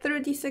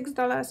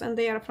 $36, and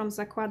they are from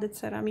Zakłady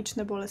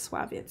Ceramiczne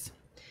Bolesławiec.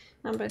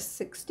 Number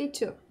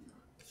 62.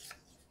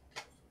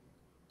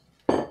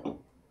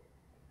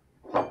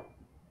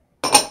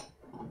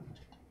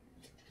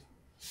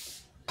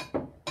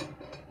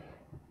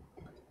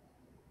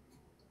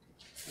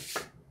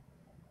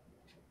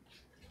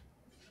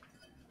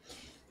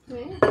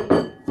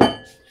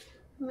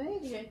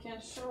 Maybe I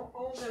can show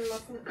all the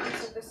muffin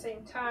pans at the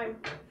same time.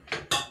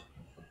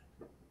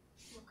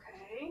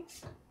 Okay.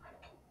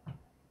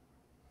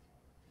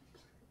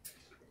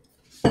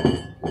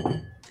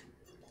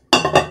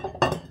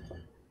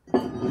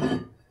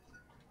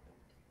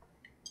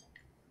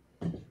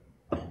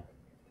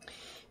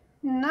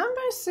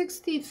 Number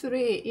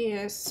 63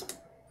 is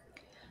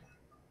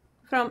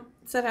from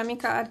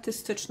Ceramika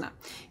Artystyczna.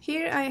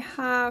 Here I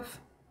have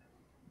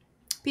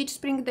Peach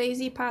Spring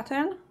Daisy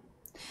pattern,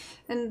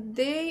 and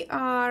they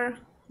are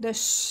the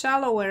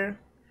shallower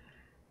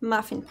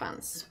muffin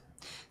pans.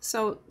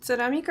 So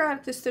Ceramika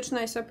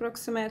Artystyczna is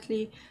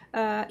approximately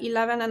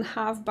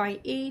 11.5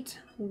 by 8,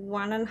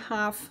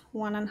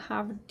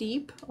 1.5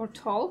 deep or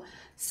tall,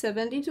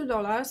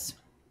 $72.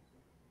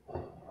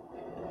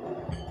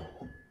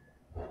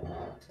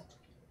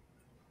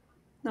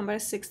 Number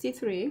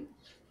 63.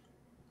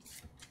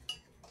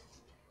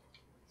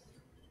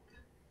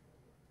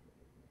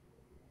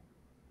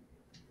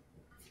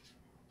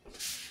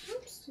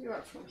 Oops, you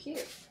are from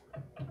here.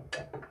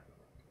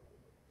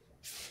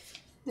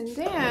 And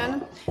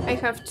then I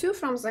have two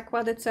from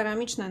Zakłady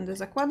Ceramiczne, and the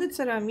Zakłady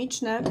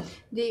Ceramiczne,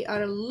 they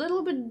are a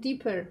little bit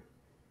deeper.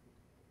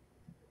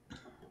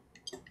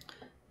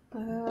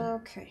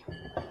 Okay.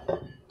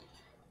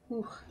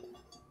 Ooh.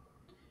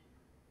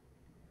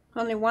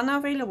 Only one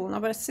available.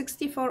 Number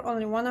 64,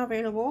 only one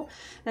available,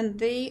 and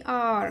they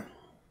are,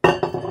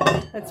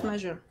 let's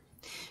measure.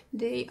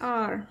 They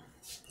are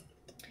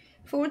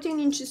 14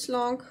 inches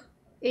long,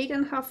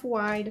 8.5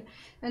 wide,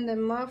 and the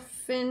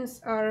muffin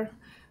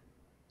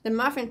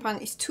pan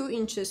is 2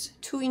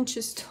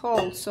 inches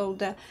tall, so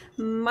the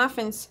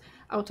muffins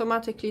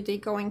automatically they're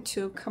going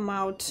to come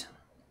out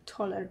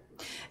taller.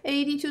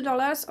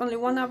 $82, only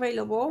one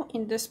available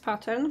in this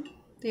pattern.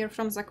 They are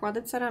from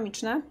Zakłady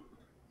Ceramiczne.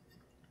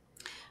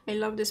 I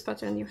love this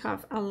pattern. You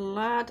have a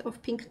lot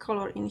of pink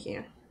color in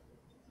here.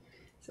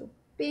 So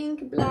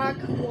pink, black,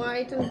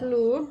 white and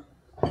blue.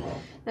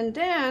 And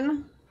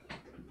then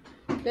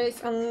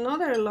there's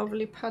another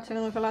lovely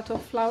pattern with a lot of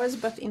flowers,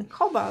 but in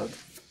cobalt.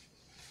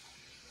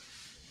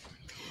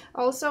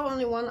 Also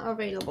only one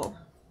available.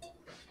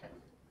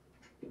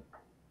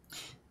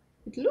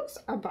 It looks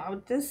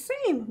about the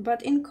same,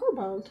 but in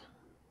cobalt.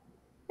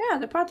 Yeah,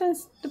 the pattern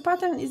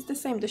is the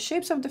same. The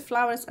shapes of the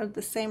flowers are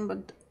the same,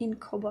 but in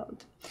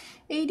cobalt.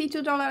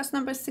 $82,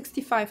 number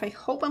 65. I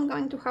hope I'm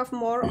going to have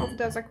more of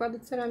the Zakłady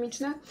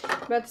Ceramiczne,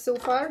 but so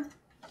far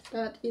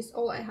that is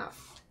all I have.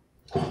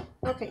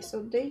 Okay,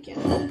 so they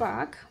can go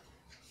back.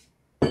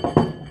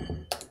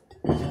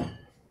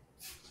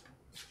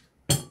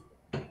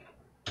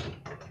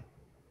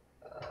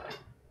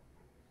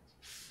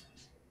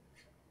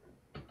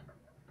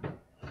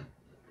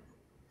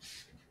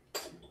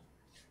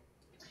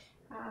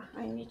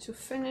 I need to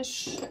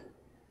finish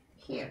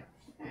here.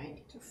 I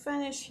need to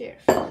finish here.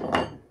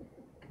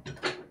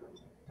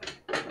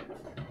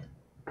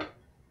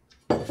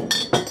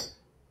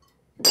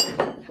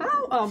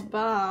 How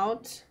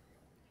about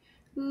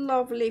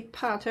lovely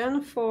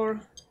pattern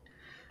for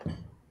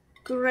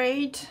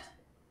great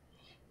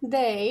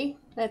day?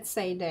 Let's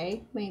say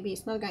day. Maybe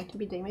it's not going to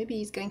be day.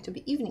 Maybe it's going to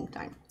be evening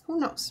time. Who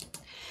knows?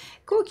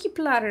 Cookie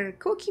platter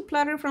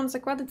from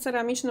Zakłady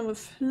Ceramiczne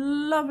with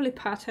lovely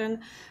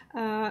pattern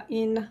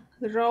in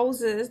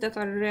roses that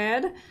are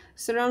red,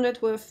 surrounded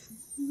with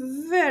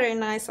very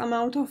nice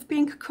amount of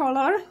pink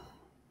color.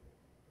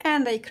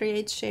 and they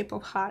create shape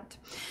of heart.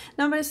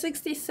 Number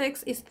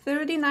 66 is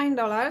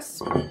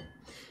 $39.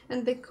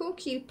 And the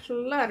cookie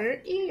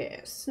platter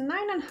is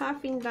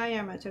 9.5 in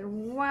diameter,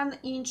 1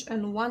 inch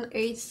and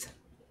 1/8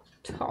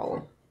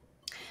 tall.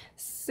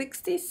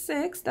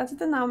 66, that's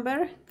the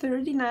number,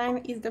 39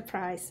 is the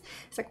price.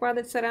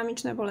 Zakłady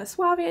ceramiczne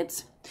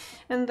Bolesławiec.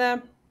 And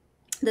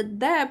the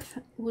depth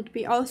would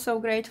be also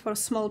great for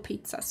small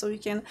pizza. So you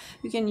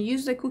can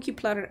use the cookie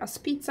platter as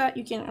pizza.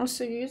 You can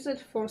also use it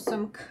for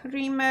some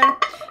creamer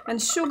and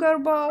sugar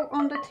bowl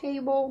on the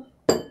table.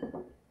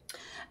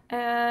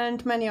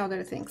 And many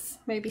other things.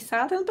 Maybe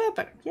salt and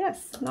pepper.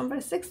 Yes,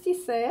 number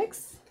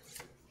 66.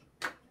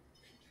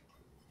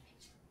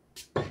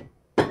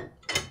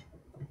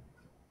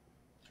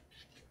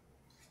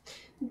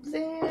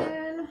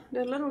 Then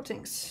the little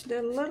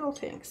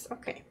things.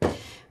 Okay.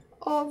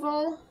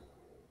 Oval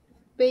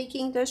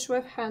baking dish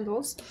with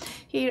handles.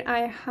 Here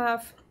I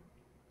have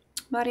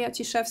Maria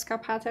Ciszewska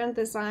pattern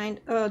designed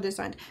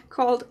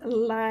called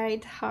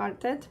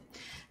Light-Hearted.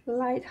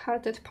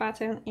 Light-Hearted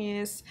pattern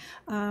is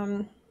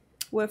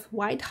with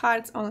white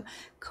hearts on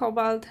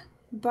cobalt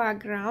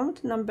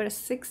background. Number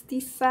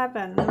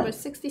 67. Number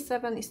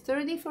 67 is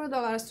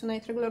 $34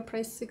 tonight, regular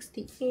price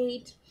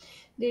 $68.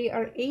 They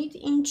are 8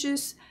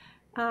 inches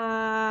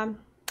long,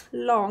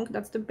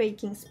 that's the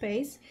baking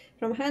space.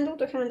 From handle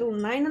to handle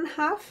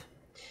 9.5,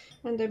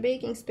 and the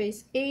baking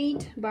space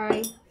 8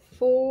 by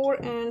 4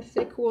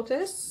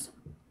 3/4.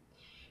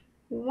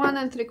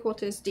 1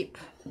 3/4 deep.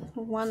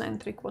 1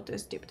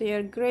 3/4 deep. They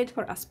are great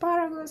for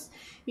asparagus.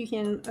 You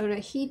can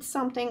reheat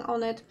something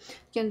on it.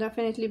 You can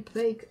definitely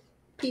bake a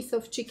piece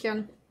of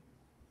chicken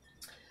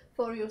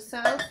for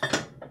yourself.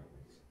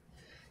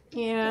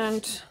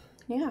 And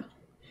yeah,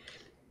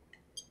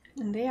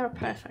 and they are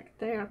perfect.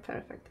 They are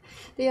perfect.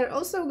 They are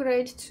also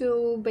great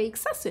to bake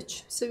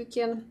sausage. So you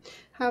can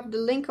have the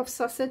link of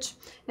sausage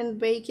and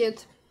bake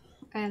it,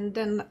 and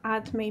then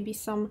add maybe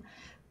some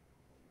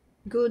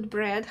good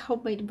bread,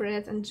 homemade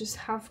bread, and just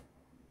have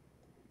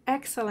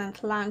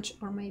excellent lunch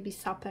or maybe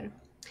supper.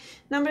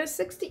 Number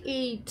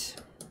 68.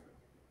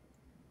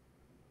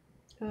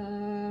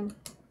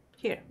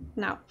 Here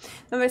now.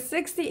 Number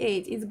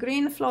 68 is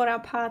green flora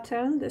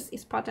pattern. This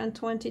is pattern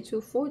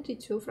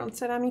 2242 from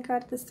Ceramika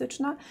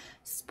Artystyczna.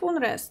 Spoon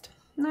rest,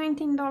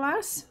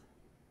 $19.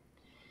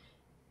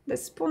 The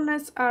spoon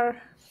rests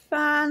are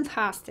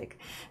fantastic.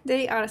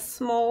 They are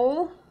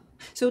small,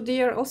 so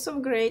they are also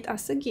great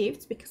as a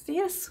gift because they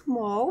are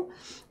small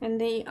and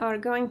they are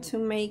going to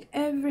make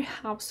every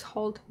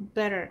household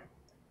better.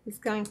 It's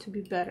going to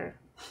be better,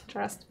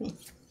 trust me.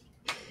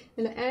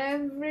 And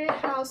every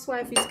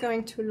housewife is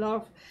going to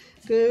love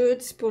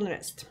good spoon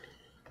rest.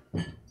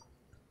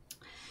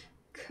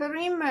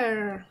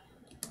 Creamer.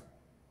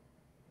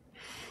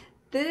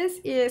 This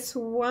is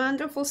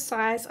wonderful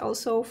size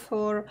also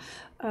for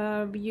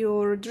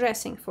your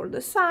dressing for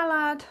the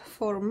salad,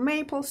 for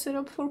maple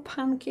syrup, for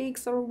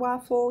pancakes or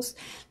waffles.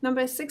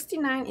 Number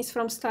 69 is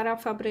from Stara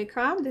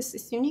Fabryka. This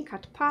is unique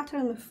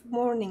pattern with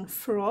morning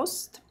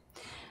frost.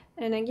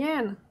 And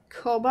again,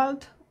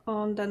 cobalt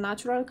on the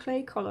natural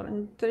clay color.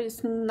 And there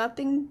is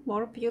nothing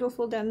more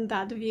beautiful than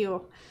that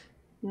view.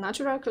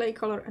 Natural clay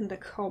color and the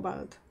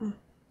cobalt.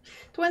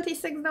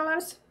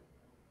 $26,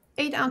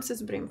 8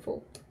 ounces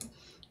brimful.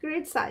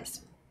 Great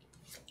size.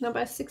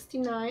 Number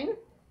 69.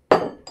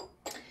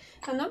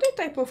 Another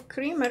type of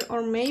creamer,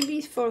 or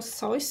maybe for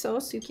soy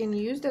sauce, you can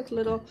use that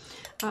little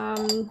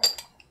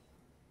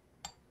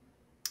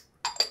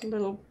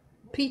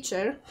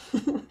pitcher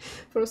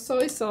for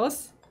soy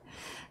sauce.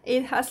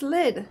 It has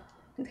lid.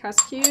 It has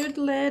cute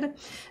lid,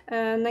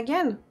 and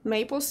again,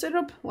 maple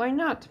syrup. Why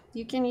not?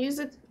 You can use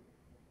it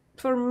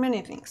for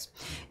many things.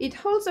 It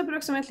holds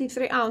approximately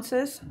 3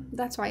 ounces.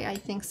 That's why I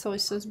think soy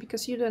sauce,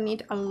 because you don't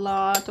need a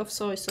lot of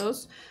soy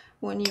sauce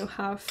when you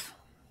have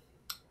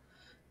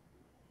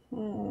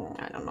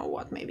I don't know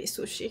what, maybe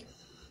sushi,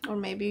 or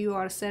maybe you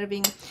are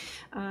serving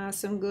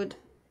some good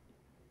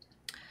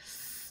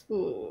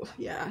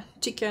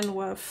chicken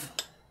with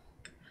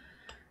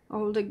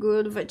all the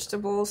good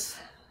vegetables,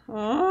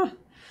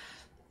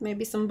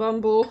 maybe some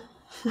bamboo.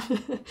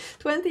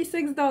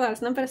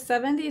 $26. Number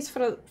 70 is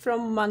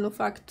from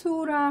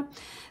Manufaktura.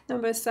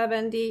 Number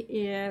 70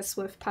 is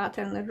with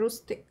pattern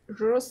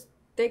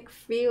rustic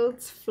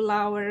fields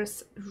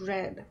flowers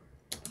red.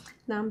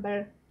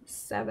 Number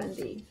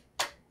 70.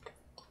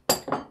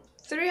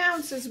 3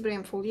 ounces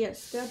brimful.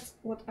 Yes, that's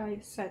what I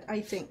said, I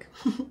think.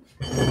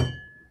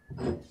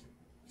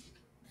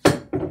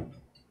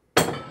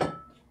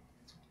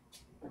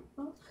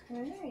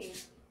 Okay.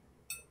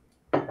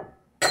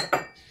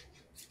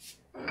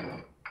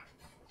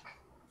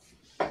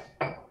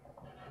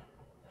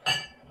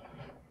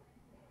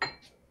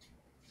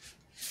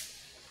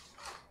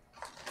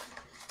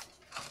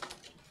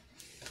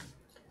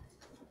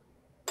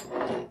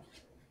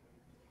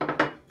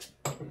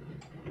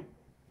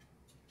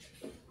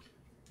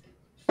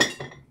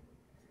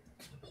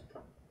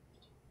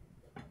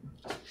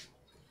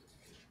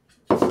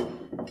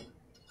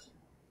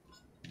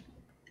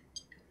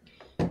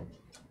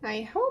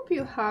 I hope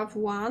you have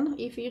one.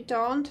 If you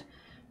don't,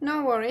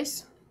 no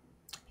worries.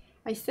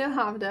 I still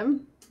have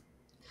them.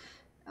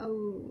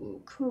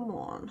 Oh, come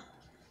on.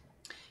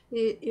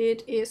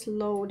 It is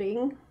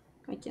loading.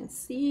 I can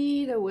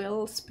see the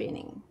wheel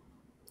spinning.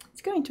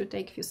 It's going to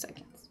take a few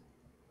seconds.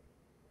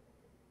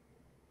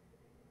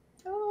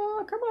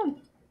 Oh, come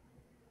on.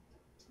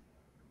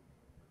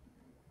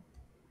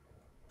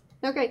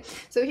 Okay,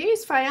 so here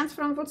is faience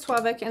from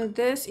Włocławek, and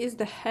this is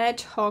the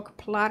hedgehog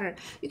platter.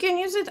 You can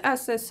use it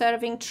as a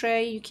serving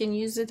tray. You can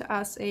use it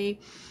as a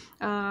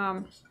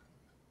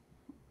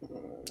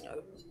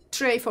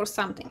tray for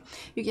something.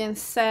 You can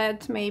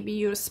set maybe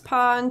your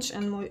sponge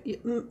and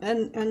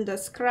the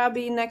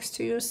scrubby next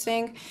to your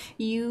sink.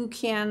 You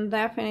can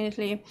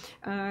definitely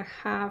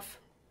have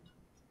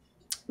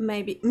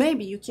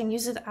maybe you can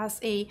use it as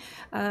a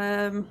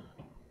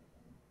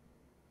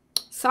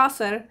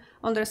saucer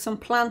under some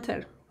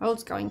planter. Oh,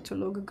 it's going to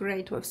look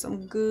great with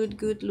some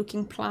good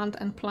looking plant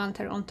and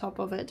planter on top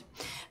of it.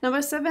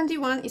 Number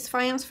 71 is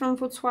faience from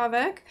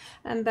Włocławek,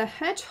 and the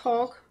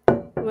hedgehog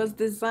was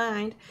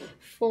designed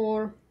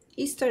for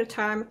Easter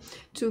time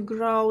to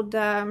grow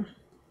the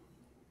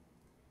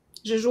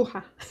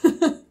rzeżucha.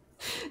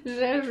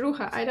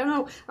 Rzeżucha, I don't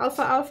know,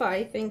 alfalfa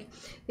I think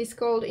is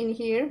called in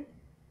here.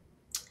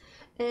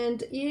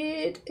 And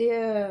it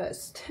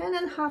is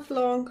 10.5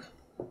 long,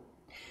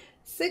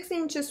 6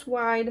 inches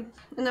wide,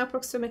 and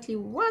approximately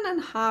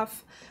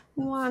 1.5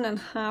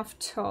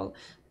 tall.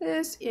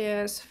 This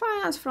is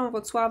faience from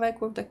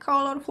Włocławek with the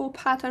colorful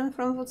pattern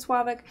from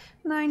Włocławek,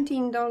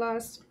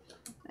 $19.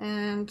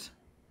 And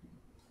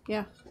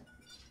yeah,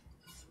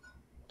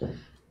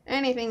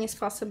 anything is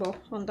possible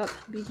on that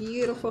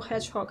beautiful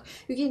hedgehog.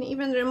 You can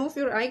even remove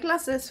your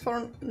eyeglasses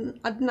for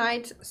at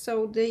night,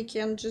 so they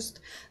can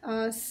just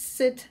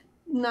sit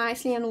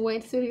nicely and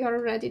wait till you are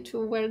ready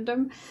to wear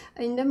them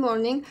in the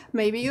morning.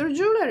 Maybe your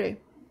jewelry,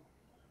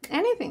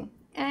 anything.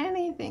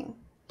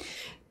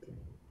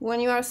 When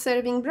you are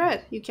serving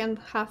bread, you can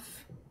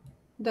have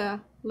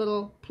the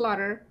little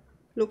platter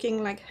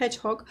looking like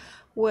hedgehog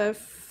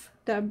with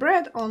the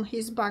bread on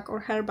his back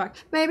or her back.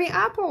 Maybe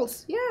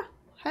apples, yeah,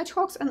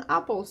 hedgehogs and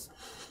apples.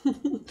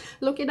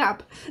 Look it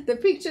up, the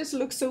pictures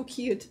look so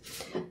cute.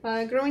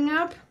 Growing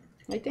up,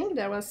 I think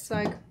there was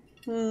like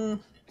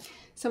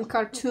some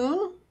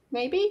cartoon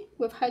maybe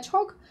with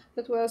hedgehog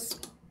that was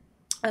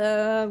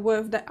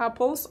with the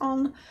apples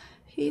on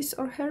his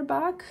or her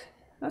back.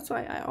 That's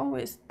why I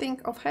always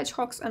think of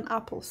hedgehogs and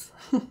apples.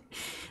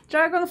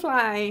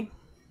 Dragonfly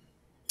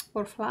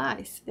or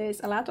flies, there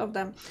is a lot of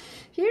them.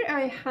 Here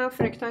I have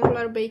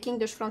rectangular baking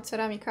dish from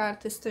Ceramika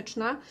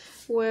Artystyczna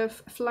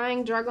with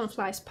flying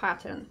dragonflies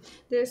pattern.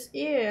 This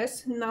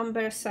is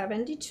number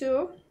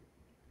 72.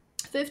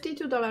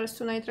 $52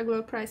 tonight,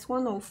 regular price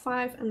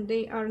 $105, and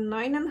they are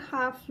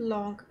 9.5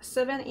 long,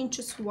 7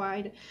 inches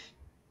wide,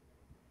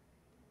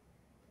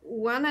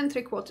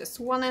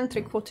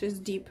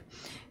 1.75 deep.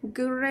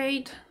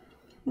 Great,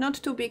 not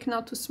too big,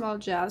 not too small,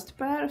 just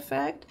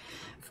perfect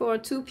for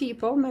 2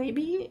 people,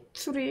 maybe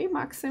 3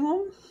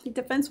 maximum. It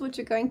depends what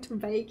you're going to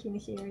bake in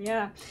here.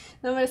 Yeah,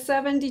 number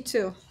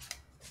 72.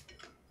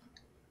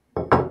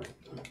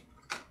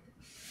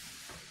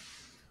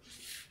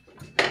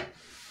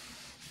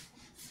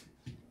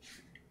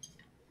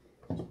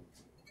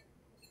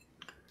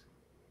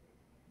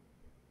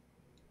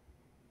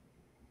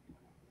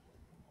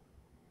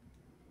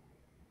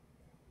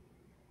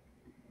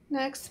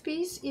 Next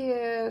piece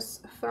is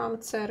from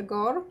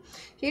Cergor.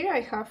 Here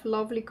I have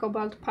lovely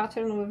cobalt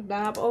pattern with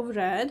dab of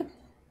red.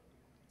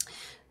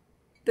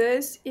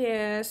 This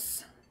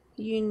is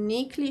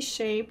uniquely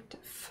shaped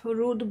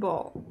fruit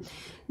bowl.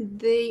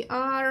 They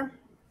are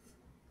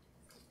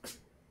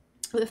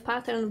with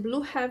pattern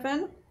Blue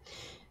Heaven,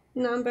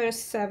 number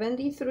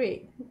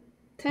 73.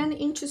 10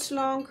 inches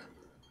long,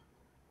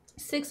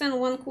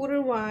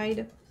 6.25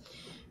 wide,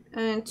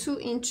 and 2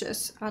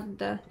 inches at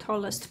the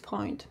tallest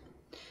point.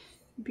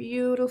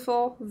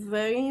 Beautiful,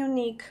 very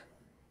unique,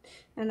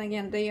 and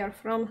again they are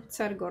from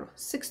Cergor.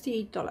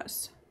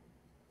 $68.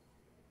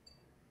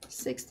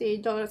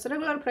 $68.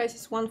 Regular price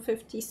is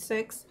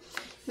 $156.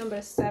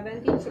 Number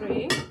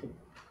 73,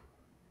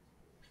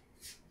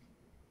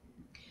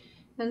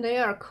 and they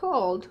are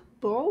called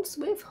bowls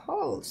with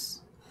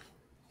holes.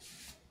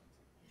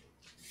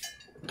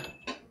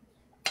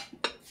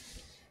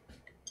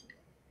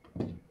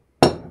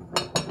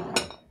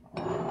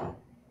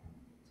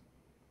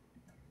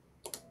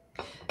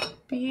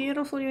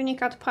 Beautiful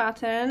unique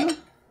pattern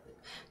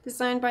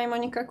designed by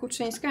Monika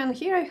Kuczyńska, and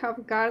here I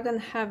have Garden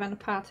Heaven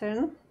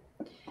pattern.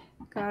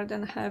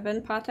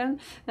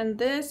 And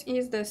this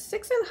is the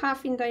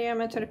 6.5 in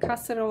diameter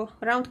casserole,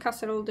 round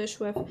casserole dish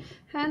with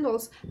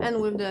handles and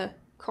with the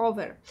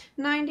cover.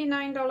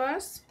 $99.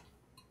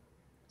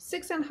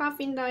 6.5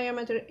 in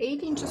diameter,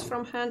 8 inches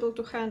from handle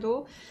to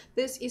handle.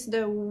 This is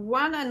the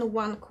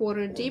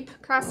 1.25 deep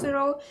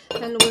casserole,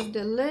 and with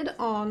the lid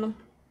on,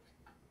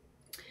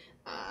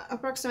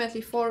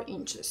 approximately 4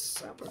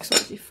 inches.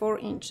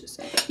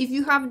 If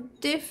you have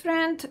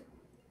different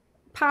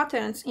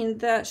patterns in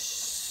the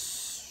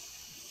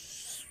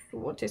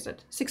what is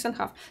it,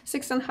 6.5,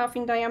 6.5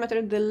 in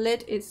diameter. The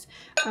lid is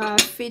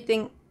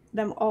fitting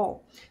them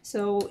all.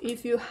 So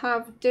if you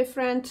have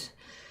different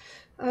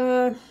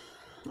of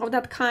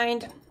that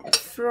kind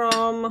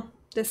from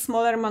the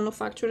smaller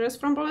manufacturers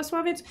from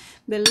Bolesławiec,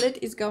 the lid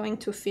is going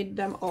to fit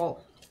them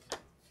all.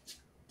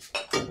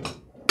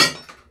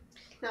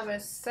 Number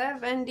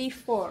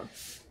 74.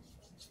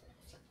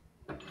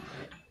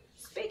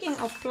 Speaking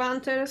of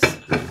planters,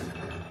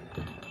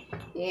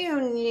 you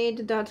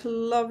need that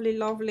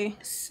lovely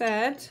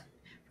set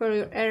for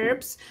your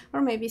herbs,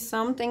 or maybe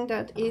something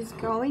that is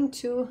going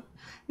to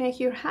make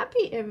you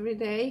happy every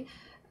day,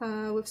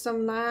 with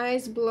some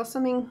nice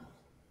blossoming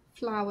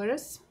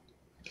flowers.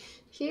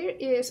 Here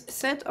is a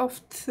set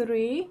of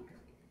 3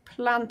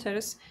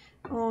 planters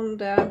on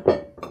the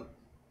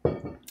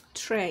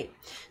tray.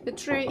 The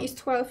tray is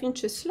 12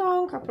 inches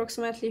long,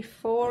 approximately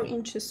 4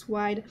 inches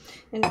wide,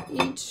 and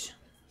each,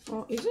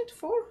 oh, is it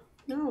 4?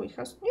 No, it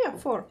has, yeah,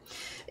 4.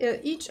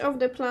 Each of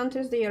the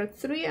planters, they are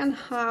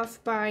 3.5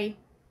 by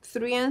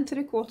 3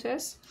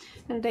 3/4,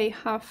 and they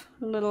have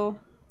little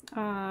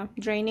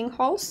draining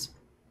holes.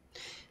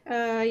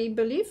 I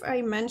believe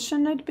I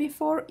mentioned it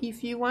before.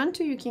 If you want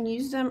to, you can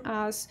use them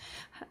as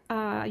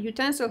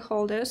utensil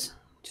holders,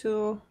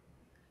 to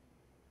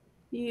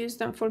use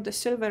them for the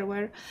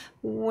silverware.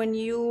 When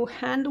you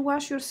hand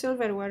wash your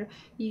silverware,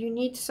 you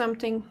need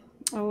something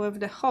with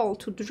the hole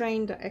to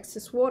drain the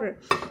excess water.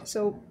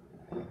 So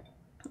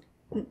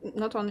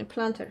not only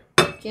planter,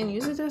 you can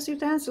use it as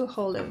utensil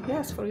holder,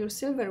 yes, for your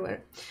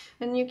silverware.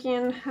 And you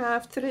can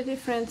have 3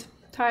 different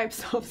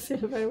types of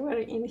silverware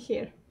in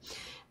here.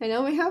 I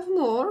know we have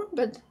more,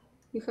 but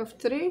you have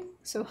 3,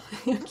 so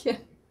you can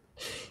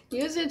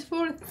use it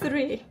for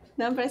 3.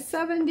 Number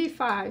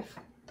 75.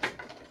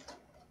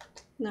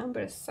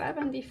 Number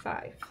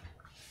 75.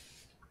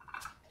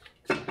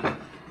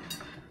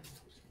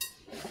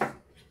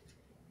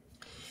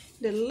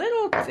 The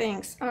little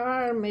things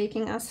are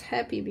making us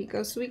happy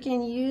because we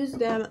can use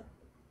them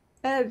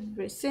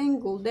every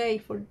single day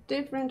for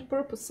different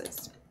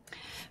purposes.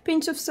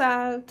 Pinch of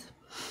salt.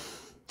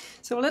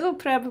 So a little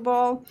prep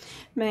bowl.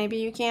 Maybe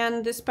you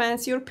can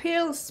dispense your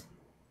pills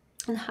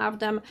and have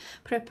them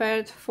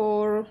prepared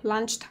for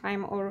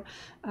lunchtime, or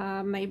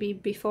maybe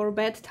before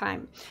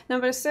bedtime.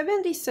 Number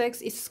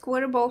 76 is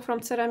square bowl from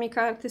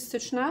Ceramika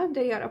Artystyczna.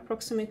 They are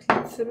approximately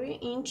 3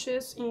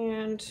 inches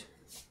and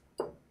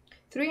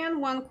 3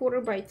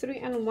 1/4 by 3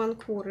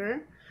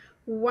 1/4,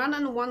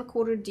 1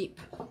 1/4 deep.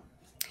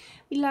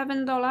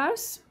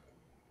 $11.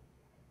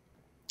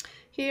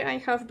 Here I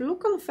have blue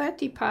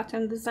confetti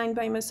pattern designed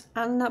by Miss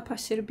Anna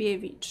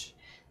Pasierbiewicz.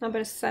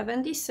 Number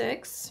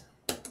 76,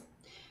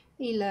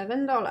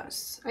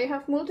 $11. I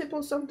have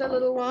multiples of the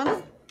little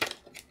one.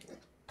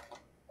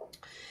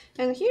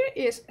 And here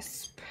is a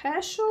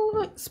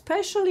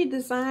specially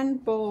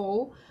designed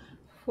bowl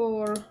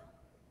for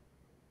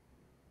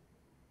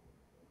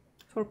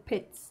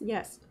pets,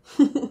 yes.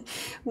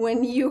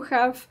 When you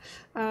have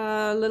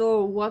a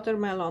little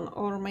watermelon,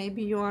 or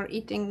maybe you are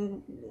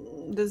eating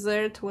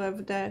dessert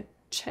with the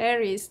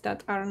cherries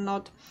that are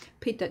not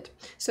pitted.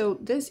 So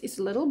this is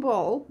a little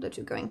bowl that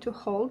you're going to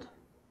hold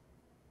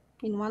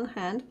in one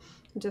hand,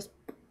 just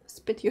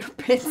spit your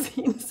pets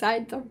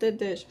inside of the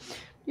dish.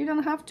 You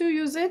don't have to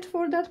use it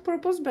for that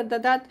purpose, but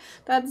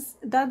that's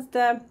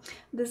the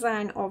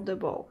design of the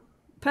bowl.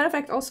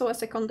 Perfect also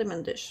as a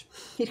condiment dish.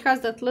 It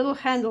has that little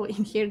handle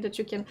in here that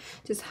you can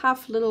just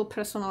have little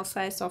personal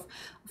size of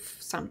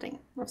something.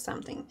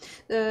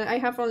 I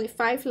have only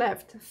 5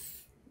 left.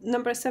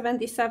 Number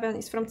 77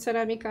 is from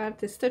Ceramika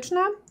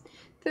Artystyczna.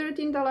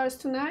 $13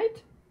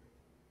 tonight.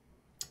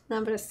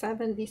 Number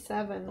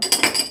 77.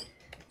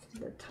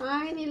 The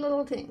tiny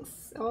little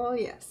things. Oh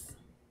yes.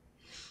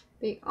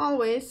 They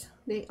always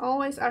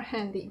are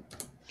handy.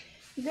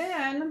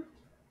 Then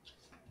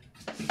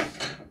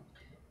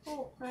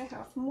I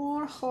have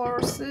more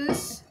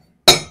horses,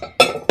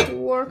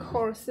 work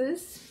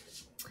horses,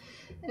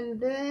 and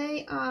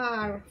they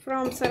are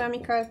from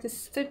Ceramika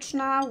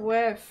Artystyczna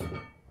with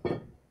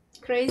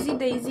Crazy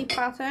Daisy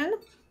pattern,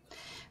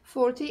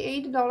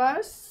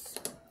 $48.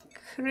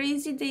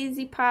 Crazy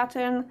Daisy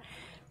pattern,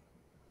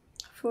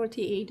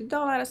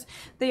 $48.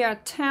 They are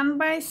 10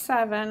 by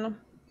 7,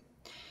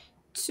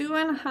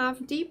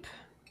 2.5 deep.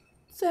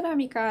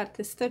 Ceramika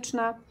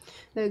Artystyczna.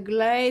 The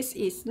glaze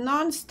is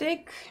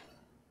non-stick.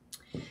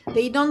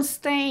 They don't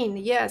stain.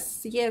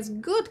 Yes,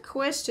 good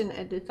question,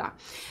 Edita.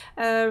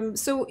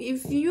 So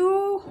if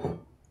you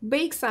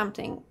bake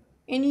something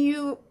and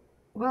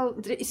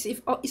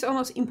it's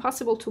almost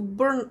impossible to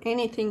burn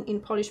anything in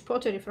Polish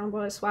pottery from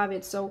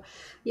Bolesławiec. So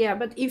yeah,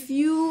 but if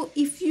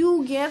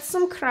you get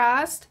some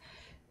crust,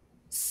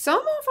 some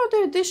of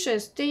other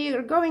dishes, they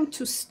are going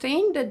to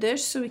stain the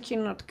dish, so we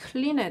cannot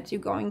clean it. You're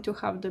going to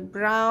have the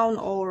brown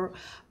or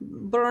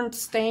burnt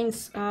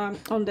stains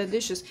on the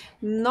dishes.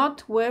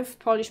 Not with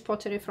Polish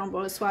pottery from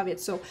Bolesławiec.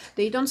 So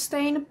they don't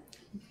stain,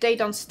 they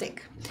don't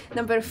stick.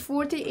 Number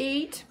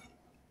 48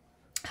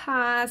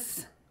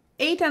 has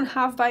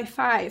 8.5 by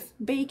 5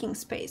 baking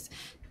space,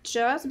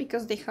 just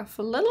because they have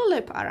a little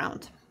lip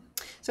around.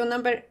 So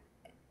number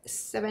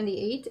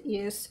 78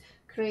 is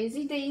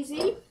Crazy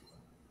Daisy,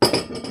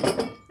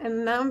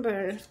 and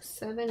number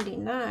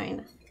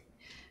 79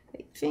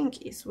 I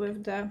think is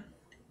with the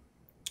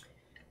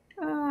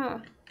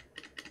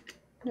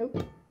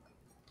nope,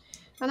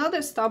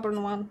 another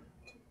stubborn one.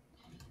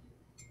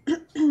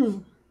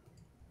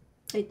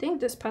 I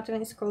think this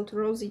pattern is called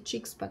Rosy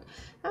Cheeks, but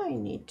I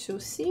need to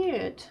see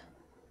it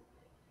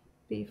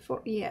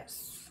before.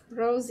 Yes,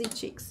 Rosy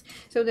Cheeks.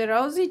 So the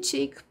Rosy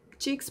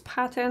Cheeks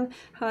pattern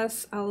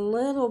has a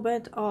little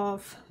bit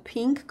of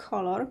pink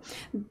color.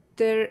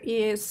 There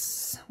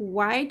is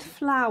white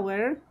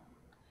flower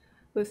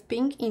with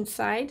pink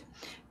inside.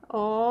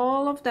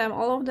 All of the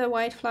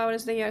white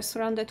flowers, they are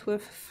surrounded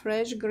with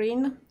fresh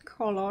green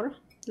color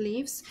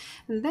leaves,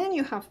 and then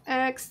you have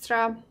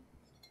extra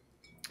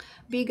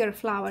bigger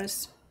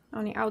flowers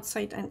on the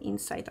outside and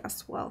inside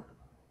as well.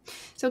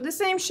 So the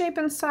same shape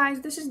and size.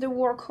 This is the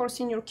workhorse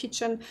in your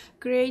kitchen.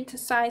 Great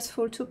size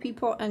for 2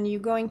 people, and you're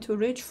going to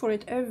reach for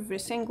it every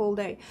single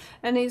day.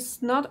 And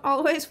it's not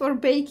always for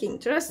baking.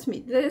 Trust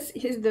me, this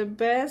is the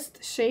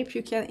best shape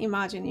you can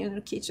imagine in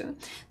your kitchen.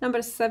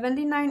 Number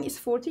 79 is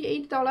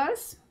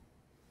 $48.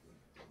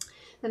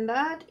 And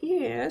that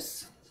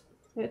is,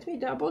 let me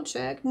double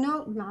check.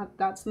 No,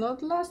 that's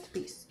not last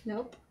piece.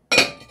 Nope.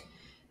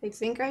 I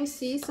think I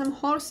see some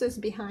horses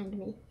behind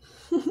me.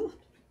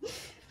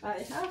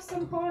 I have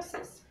some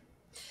horses.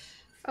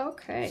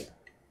 Okay.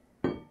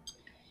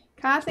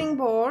 Cutting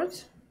board.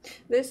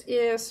 This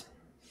is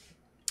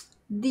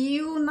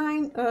DU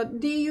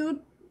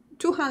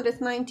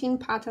 219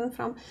 pattern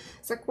from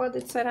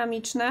Zakłady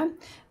Ceramiczne,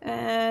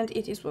 and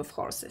it is with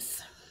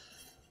horses.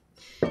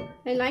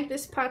 I like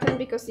this pattern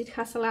because it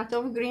has a lot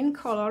of green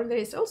color. There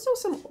is also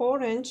some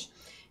orange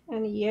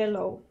and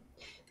yellow.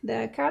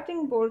 The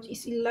cutting board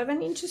is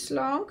 11 inches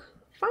long,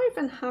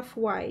 5.5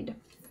 wide.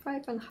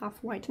 5.5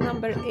 wide.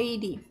 Number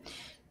 80.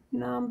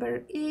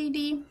 Number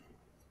 80.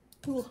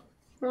 Oh,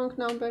 wrong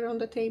number on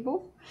the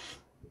table.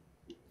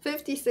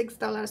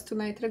 $56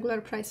 tonight. Regular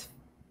price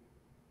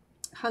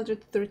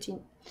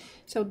 $113.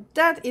 So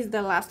that is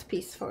the last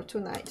piece for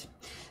tonight.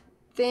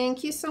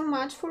 Thank you so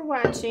much for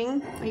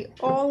watching. I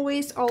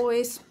always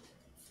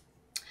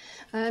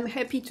I'm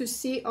happy to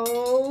see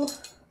all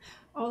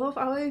of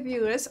our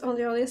viewers on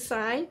the other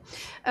side.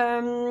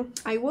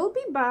 I will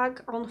be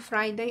back on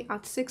Friday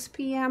at 6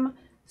 p.m.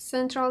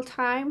 Central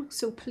Time,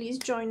 so please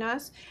join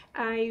us.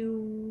 I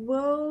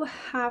will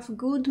have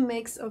good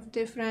mix of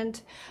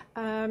different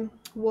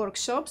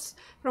workshops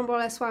from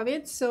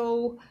Bolesławiec,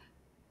 so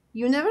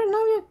you never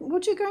know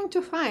what you're going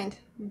to find.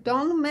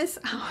 Don't miss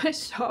our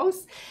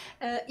shows.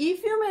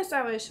 If you miss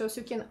our shows,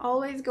 you can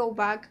always go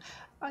back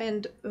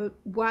and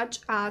watch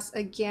us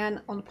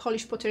again on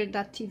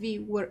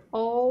polishpottery.tv, where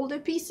all the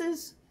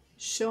pieces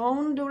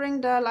shown during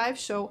the live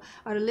show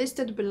are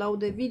listed below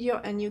the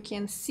video, and you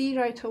can see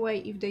right away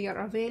if they are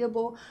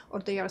available or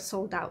they are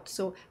sold out.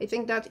 So I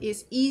think that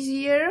is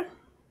easier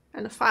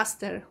and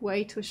faster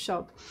way to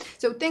shop.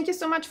 So thank you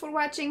so much for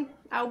watching.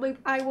 I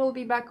will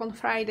be back on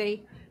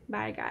Friday.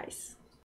 Bye guys.